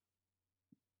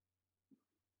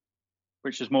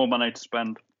 which is more money to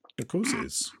spend. Of course it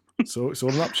is. So it's all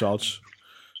an upcharge.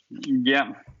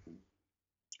 Yeah.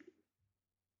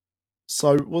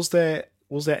 So was there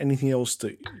anything else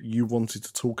that you wanted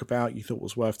to talk about, you thought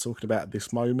was worth talking about at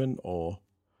this moment, or?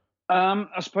 I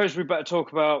suppose we better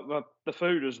talk about the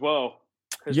food as well.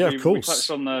 Yeah, of course. We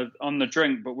touched on the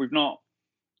drink, but we've not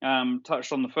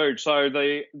touched on the food. So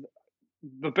the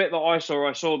bit that I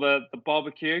saw the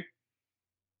barbecue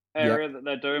area that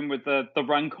they're doing with the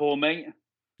Rancor meat.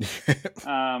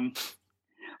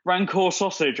 Rancor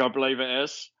sausage, I believe it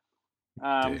is.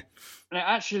 And it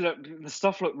actually the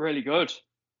stuff looked really good.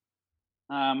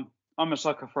 I'm a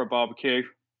sucker for a barbecue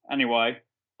anyway.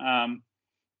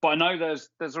 But I know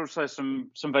there's also some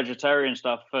vegetarian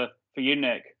stuff for you,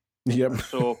 Nick. Yep.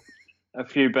 So a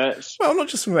few bits. Well, not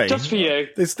just for me. Just for you.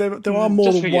 There are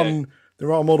more Just than one. you.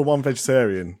 There are more than one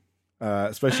vegetarian,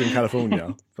 especially in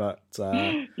California. But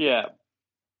yeah,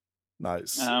 no,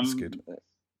 it's good.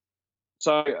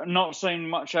 So not seen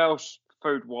much else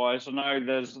food wise. I know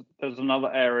there's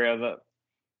another area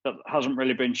that hasn't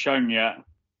really been shown yet,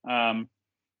 and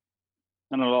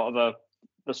a lot of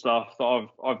the stuff that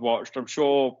I've watched. I'm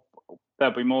sure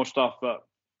there'll be more stuff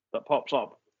that pops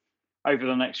up over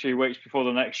the next few weeks before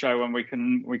the next show, and we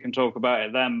can talk about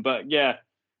it then. But yeah,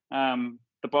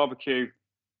 the barbecue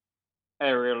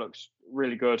area looks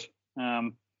really good.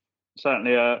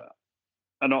 Certainly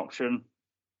an option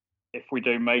if we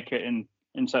do make it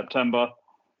in September.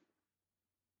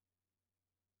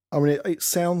 I mean, it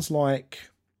sounds like,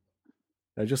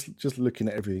 just looking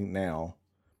at everything now,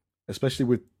 especially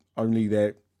with only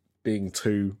there being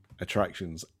 2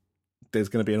 attractions, there's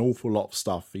going to be an awful lot of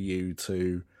stuff for you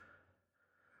to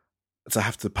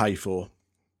have to pay for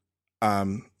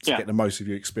to get the most of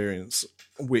your experience,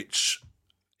 which,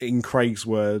 in Craig's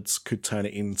words, could turn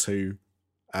it into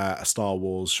a Star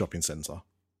Wars shopping centre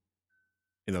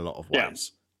in a lot of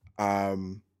ways.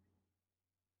 And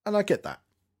I get that,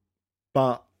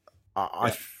 but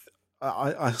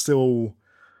I'm still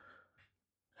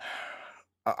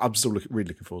really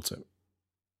looking forward to it.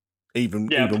 Even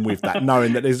with that,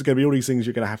 knowing that there's going to be all these things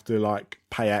you're going to have to like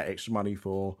pay out extra money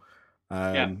for.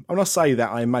 And when I say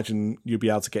that, I imagine you'll be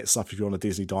able to get stuff if you're on a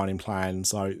Disney dining plan.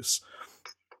 So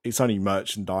it's only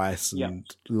merchandise and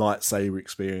lightsaber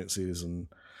experiences, and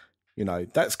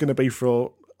that's going to be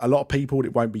for a lot of people.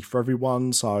 It won't be for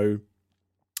everyone. So,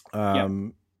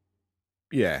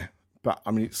 yeah. But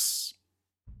I mean, it's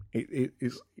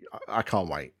I can't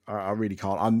wait. I really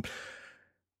can't.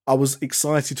 I was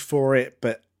excited for it,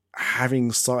 but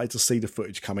having started to see the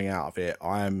footage coming out of it,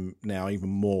 I am now even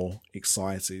more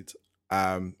excited.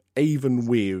 Even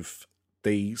with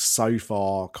the so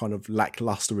far kind of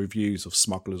lackluster reviews of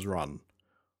Smuggler's Run.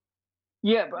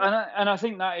 Yeah, and I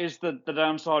think that is the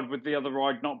downside with the other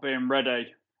ride not being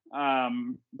ready.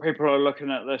 People are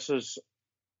looking at this as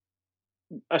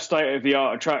a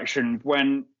state-of-the-art attraction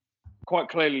when quite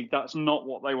clearly that's not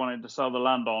what they wanted to sell the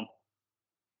land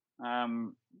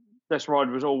on. This ride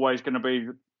was always going to be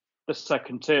the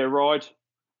second-tier ride.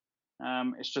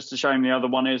 It's just a shame the other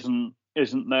one isn't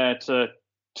there to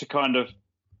kind of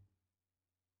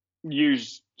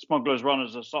use Smuggler's Run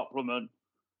as a supplement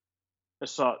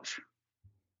as such.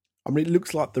 I mean, it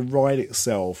looks like the ride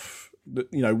itself,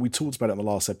 we talked about it in the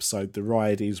last episode, the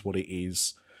ride is what it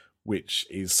is, which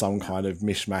is some kind of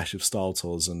mishmash of Star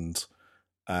Tours and,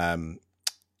 oh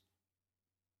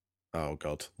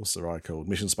God, what's the ride called?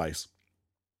 Mission Space.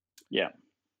 Yeah.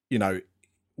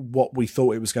 What we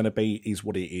thought it was going to be is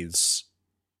what it is.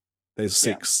 There's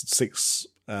six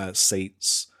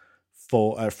seats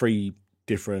for 3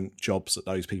 different jobs that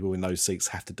those people in those seats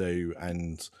have to do,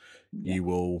 and you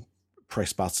will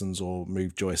press buttons or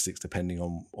move joysticks depending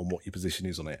on what your position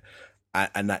is on it,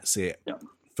 and that's it.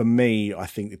 For me, I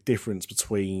think the difference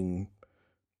between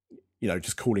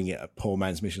just calling it a poor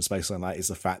man's Mission Space like that is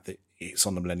the fact that it's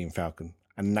on the Millennium Falcon,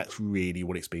 and that's really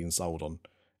what it's being sold on.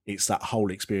 It's that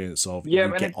whole experience of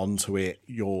you get onto it,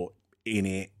 you're in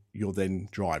it, you're then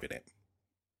driving it.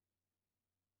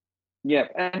 Yeah,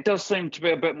 and it does seem to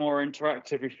be a bit more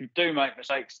interactive. If you do make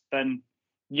mistakes, then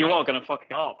you are going to fuck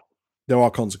it up. There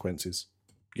are consequences.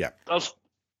 Yeah.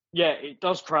 It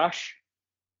does crash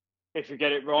if you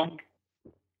get it wrong.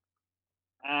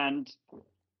 And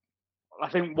I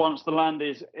think once the land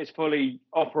is fully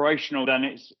operational, then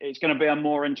it's going to be a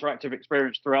more interactive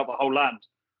experience throughout the whole land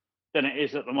than it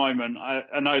is at the moment.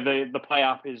 I know the Play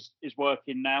app is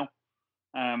working now.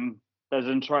 There's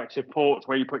interactive ports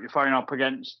where you put your phone up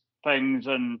against things,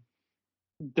 and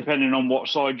depending on what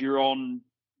side you're on,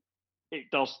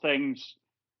 it does things.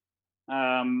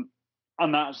 And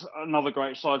that's another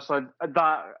great side. So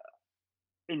that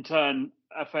in turn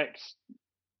affects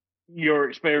your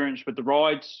experience with the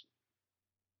rides.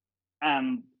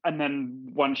 And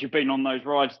then once you've been on those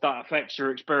rides, that affects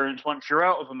your experience once you're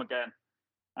out of them again.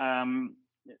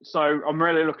 So I'm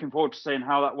really looking forward to seeing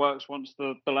how that works once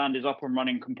the land is up and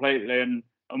running completely and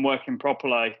working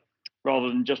properly, rather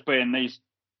than just being these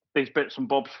bits and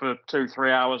bobs for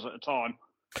 2-3 hours at a time.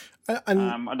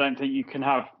 And I don't think you can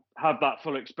have that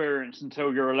full experience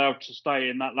until you're allowed to stay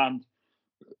in that land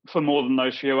for more than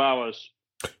those few hours.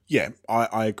 Yeah,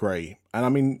 I agree. And I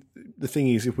mean, the thing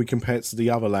is, if we compare it to the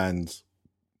other lands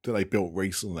that they built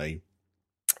recently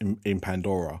in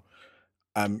Pandora,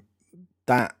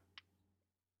 that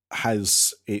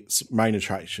has its main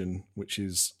attraction, which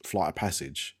is Flight of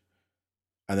Passage,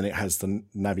 and then it has the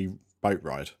Navi boat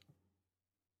ride.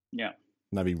 Yeah.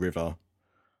 Navi River.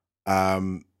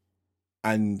 And,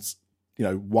 you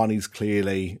know, one is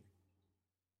clearly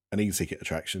an e-ticket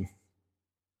attraction.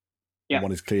 Yeah. And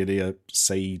one is clearly a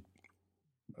C,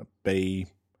 a B.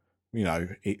 You know,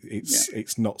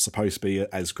 it's not supposed to be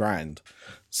as grand.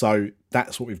 So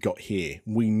that's what we've got here.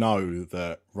 We know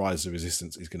that Rise of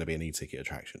Resistance is going to be an e-ticket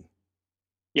attraction.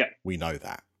 Yeah. We know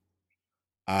that.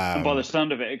 And by the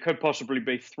sound of it, it could possibly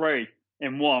be 3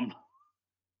 in one.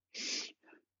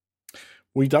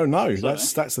 We don't know. So,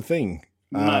 that's the thing.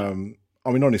 No.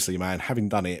 I mean, honestly, man, having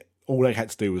done it, all they had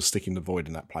to do was stick in the void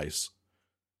in that place.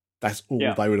 That's all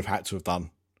they would have had to have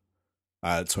done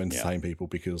to entertain people,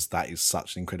 because that is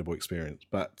such an incredible experience.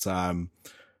 But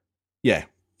yeah,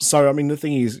 so I mean, the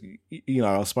thing is, you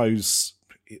know, I suppose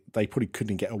they probably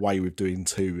couldn't get away with doing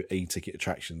 2 e-ticket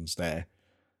attractions there.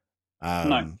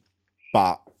 No.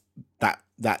 But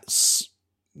that's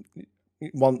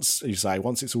once it's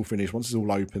all finished, once it's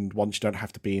all opened, once you don't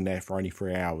have to be in there for only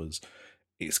 3 hours,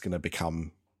 it's going to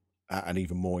become an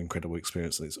even more incredible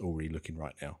experience than it's already looking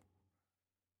right now.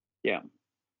 Yeah.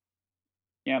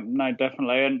 Yeah, no,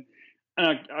 definitely. And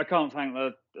I can't thank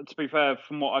to be fair,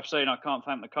 from what I've seen, I can't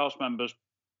thank the cast members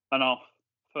enough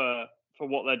for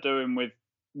what they're doing with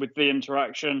the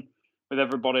interaction with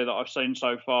everybody that I've seen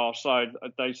so far. So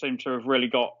they seem to have really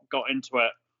got into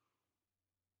it.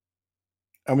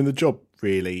 I mean, the job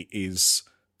really is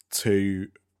to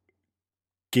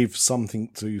give something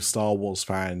to Star Wars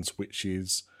fans which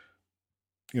is,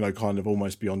 you know, kind of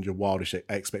almost beyond your wildest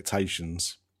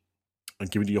expectations, and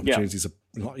giving you the opportunities to,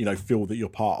 you know, feel that you're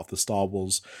part of the Star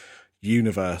Wars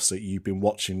universe that you've been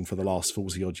watching for the last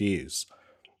 40 odd years.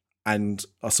 And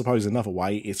I suppose another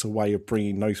way, it's a way of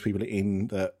bringing those people in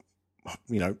that,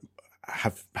 you know,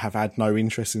 have had no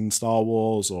interest in Star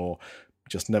Wars or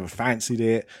just never fancied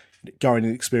it, going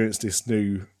and experience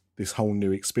this whole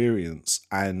new experience,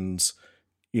 and,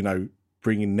 you know,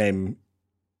 bringing them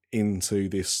into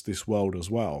this world as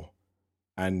well,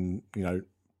 and, you know,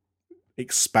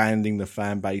 expanding the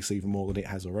fan base even more than it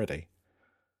has already.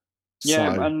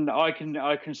 Yeah, so, and I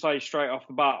can say straight off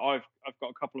the bat, I've got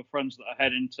a couple of friends that are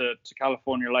heading to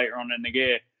California later on in the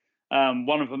year.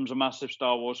 One of them's a massive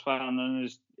Star Wars fan,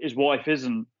 and his wife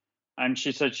isn't. And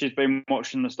she said she's been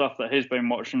watching the stuff that he's been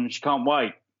watching, and she can't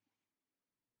wait.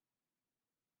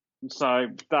 So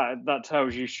that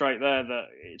tells you straight there that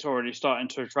it's already starting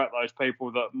to attract those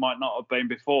people that might not have been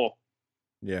before.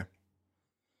 Yeah.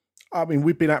 I mean,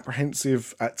 we've been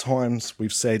apprehensive at times.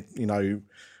 We've said, you know,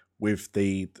 with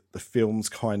the films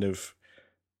kind of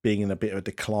being in a bit of a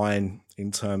decline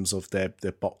in terms of their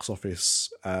box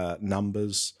office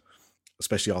numbers,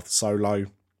 especially after Solo,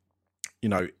 you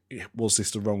know, was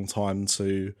this the wrong time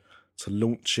to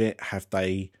launch it? Have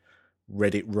they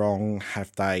read it wrong?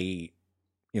 Have they,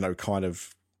 you know, kind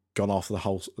of gone after the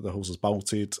horse has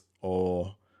bolted?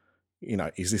 Or, you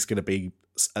know, is this going to be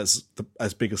as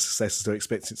big a success as they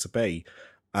expect it to be?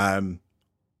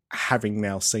 Having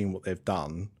now seen what they've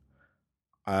done,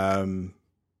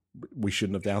 we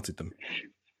shouldn't have doubted them.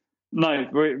 No,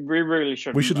 we really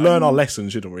shouldn't. We should learn our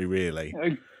lessons, shouldn't we, really?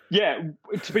 Yeah,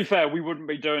 to be fair, we wouldn't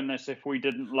be doing this if we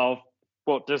didn't love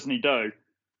what Disney do.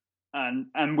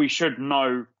 And we should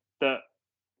know that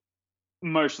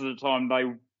most of the time they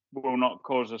will not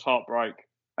cause us heartbreak.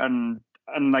 And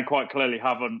they quite clearly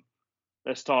haven't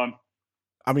this time.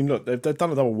 I mean, look, they've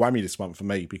done a double whammy this month for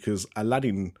me, because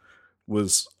Aladdin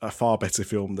was a far better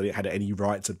film than it had any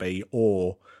right to be,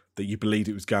 or that you believed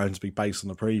it was going to be based on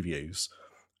the previews,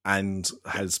 and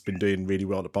has been doing really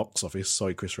well at the box office.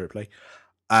 Sorry, Chris Ripley.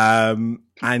 And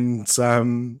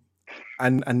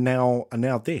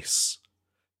now this,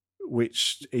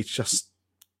 which is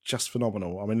just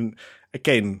phenomenal. I mean,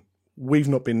 again, we've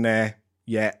not been there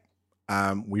yet.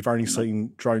 We've only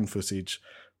seen drone footage,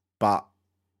 but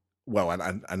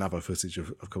and other footage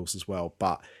of course as well.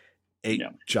 But it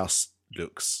just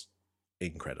looks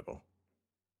incredible.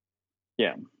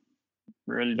 Yeah,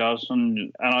 really does,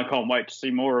 and I can't wait to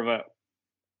see more of it.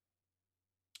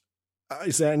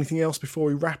 Is there anything else before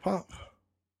we wrap up?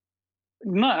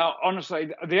 No,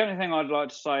 honestly, the only thing I'd like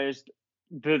to say is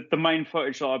the main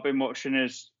footage that I've been watching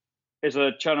is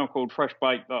a channel called Fresh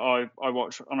Baked that I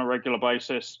watch on a regular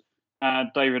basis.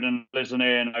 David and Liz and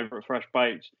Ian over at Fresh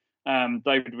Baked.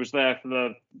 David was there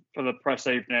for the press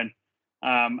evening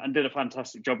and did a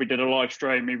fantastic job. He did a live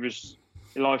stream. He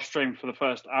live streamed for the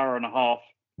first hour and a half.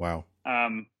 Wow.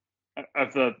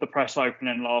 Of the press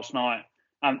opening last night,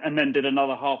 and then did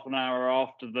another half an hour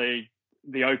after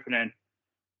the opening.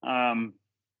 And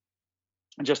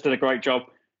just did a great job.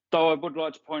 Though I would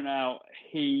like to point out,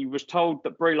 he was told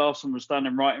that Brie Larson was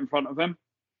standing right in front of him,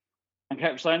 and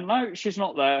kept saying, "No, she's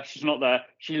not there. She's not there."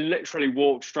 She literally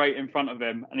walked straight in front of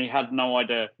him, and he had no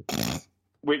idea.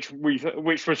 Which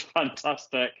was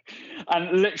fantastic.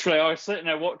 And literally, I was sitting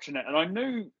there watching it, and I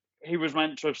knew he was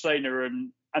meant to have seen her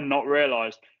and not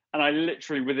realised. And I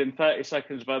literally, within 30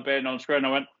 seconds of her being on screen,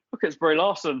 I went, "Look, it's Brie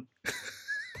Larson."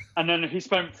 And then he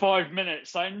spent 5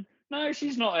 minutes saying, "No,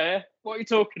 she's not here. What are you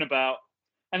talking about?"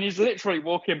 And he's literally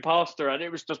walking past her, and it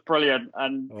was just brilliant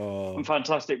and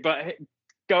fantastic. But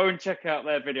go and check out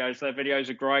their videos. Their videos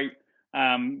are great.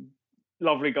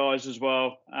 Lovely guys as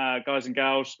well, guys and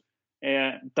gals.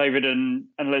 Yeah, David and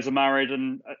Liz are married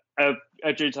and are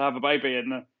due to have a baby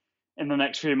in the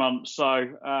next few months. So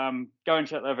go and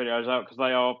check their videos out, because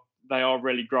they are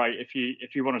really great if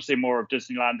you want to see more of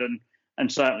Disneyland and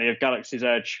certainly of Galaxy's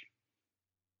Edge.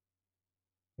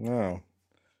 Wow.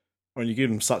 When you give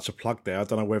them such a plug there, I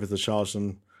don't know whether to charge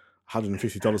them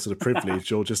 $150 for the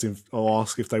privilege or just or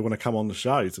ask if they want to come on the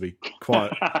show, to be quite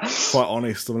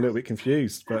honest. I'm a little bit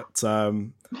confused, but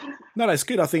no, that's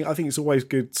good. I think it's always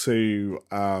good to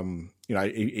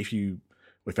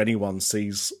if anyone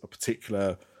sees a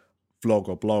particular vlog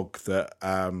or blog that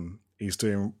is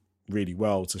doing really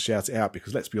well, to shout it out,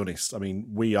 because let's be honest, I mean,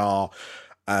 we are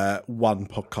one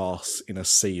podcast in a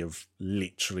sea of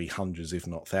literally hundreds, if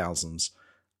not thousands.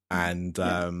 And,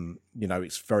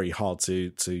 it's very hard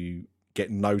to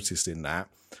get noticed in that.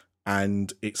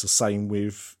 And it's the same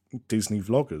with Disney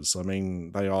vloggers. I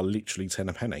mean, they are literally 10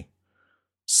 a penny.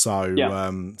 So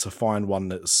to find one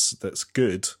that's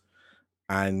good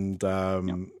and,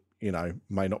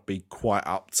 may not be quite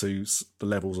up to the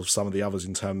levels of some of the others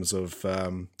in terms of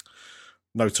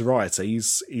notoriety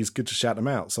is good to shout them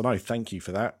out. So, no, thank you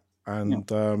for that.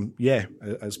 And,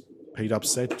 as P-Dub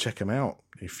said, check them out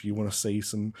if you want to see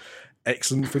some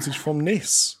excellent footage from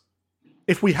this.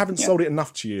 If we haven't sold it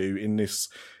enough to you in this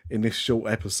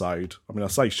short episode, I mean, I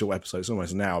say short episode, it's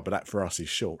almost an hour, but that for us is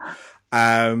short.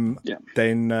 Then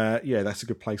that's a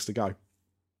good place to go.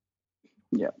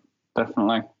 Yeah,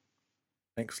 definitely.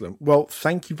 Excellent. Well,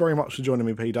 thank you very much for joining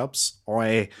me, P-Dubs.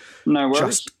 I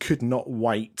just could not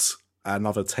wait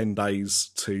another 10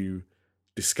 days to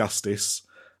discuss this.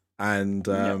 And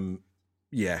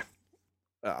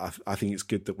I think it's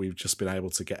good that we've just been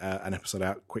able to get an episode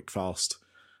out quick, fast.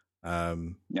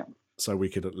 So we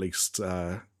could at least.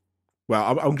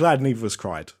 I'm glad neither of us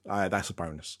cried. That's a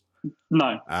bonus.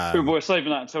 No, we're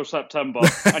saving that until September,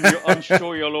 and I'm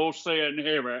sure you'll all see and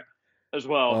hear it as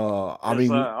well.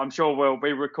 I'm sure we'll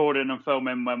be recording and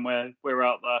filming when we're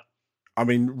out there. I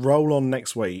mean, roll on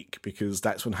next week, because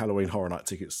that's when Halloween Horror Night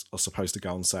tickets are supposed to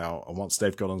go on sale, and once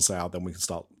they've gone on sale, then we can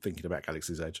start thinking about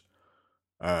Galaxy's Edge.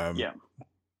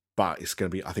 But it's going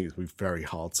to be. I think it's going to be very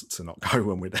hard to not go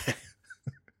when we're there.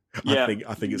 I think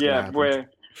it's going to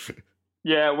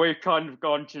happen. We've kind of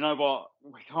gone, do you know what?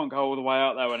 We can't go all the way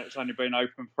out there when it's only been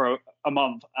open for a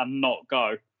month and not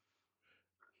go.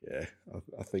 Yeah,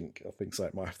 I think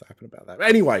something might have to happen about that. But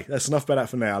anyway, that's enough about that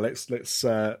for now. Let's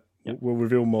we'll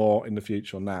reveal more in the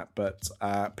future on that. But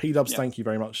P-Dubs, thank you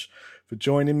very much for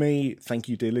joining me. Thank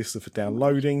you, dear listener, for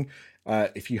downloading.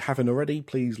 If you haven't already,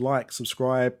 please like,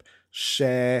 subscribe,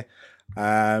 share.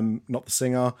 Not the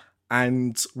Singer,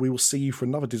 and we will see you for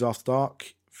another Diz After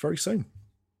Dark very soon.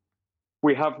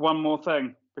 We have one more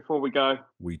thing before we go.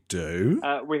 We do.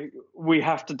 We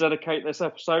have to dedicate this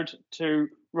episode to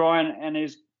Ryan and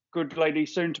his good lady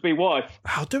soon-to-be wife.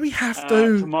 How do we have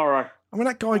to? Tomorrow. I mean,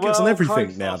 that guy gets on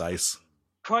everything nowadays.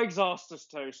 Craig's asked us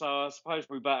to, so I suppose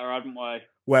we better, hadn't we?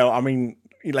 Well, I mean,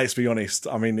 let's be honest.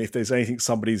 I mean, if there's anything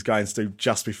somebody's going to do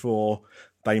just before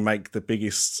they make the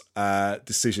biggest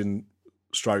decision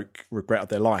stroke regret of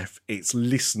their life, it's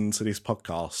listen to this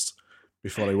podcast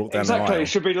before they walk down the aisle. Exactly. He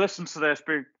should be listening to this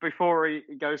before he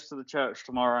goes to the church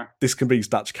tomorrow. This can be his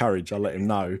Dutch courage. I'll let him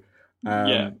know.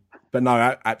 Yeah. But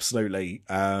no, absolutely.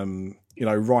 You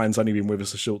know, Ryan's only been with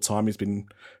us a short time. He's been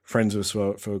friends with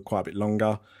us for quite a bit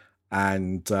longer.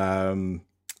 And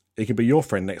he could be your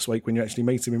friend next week when you actually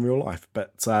meet him in real life.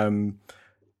 But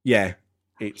yeah,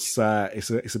 it's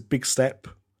a big step,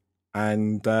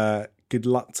 and good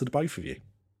luck to the both of you.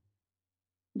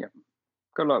 Yep.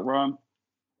 Good luck, Ryan.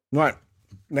 Right.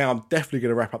 Now, I'm definitely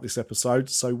going to wrap up this episode,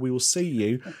 so we will see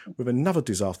you with another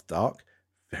Diz After Dark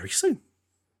very soon.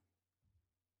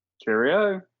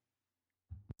 Cheerio.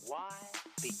 Why?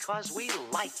 Because we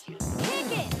like you.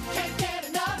 Kick it! Can't get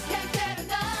enough, can't get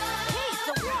enough! He's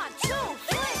the 1, 2,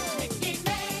 3! Mickey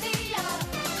Mania!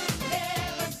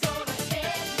 Never gonna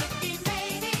shed Mickey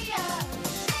Mania!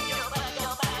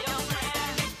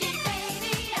 Mickey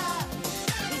Mania!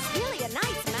 He's really a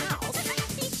nice mouse.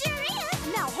 He sure is!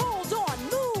 Now hold on,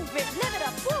 move it, live it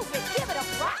up, prove it, give it a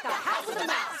rock, a house with a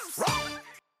mouse!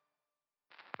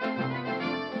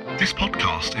 This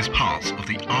podcast is part of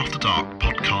the After Dark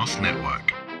Podcast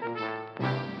Network.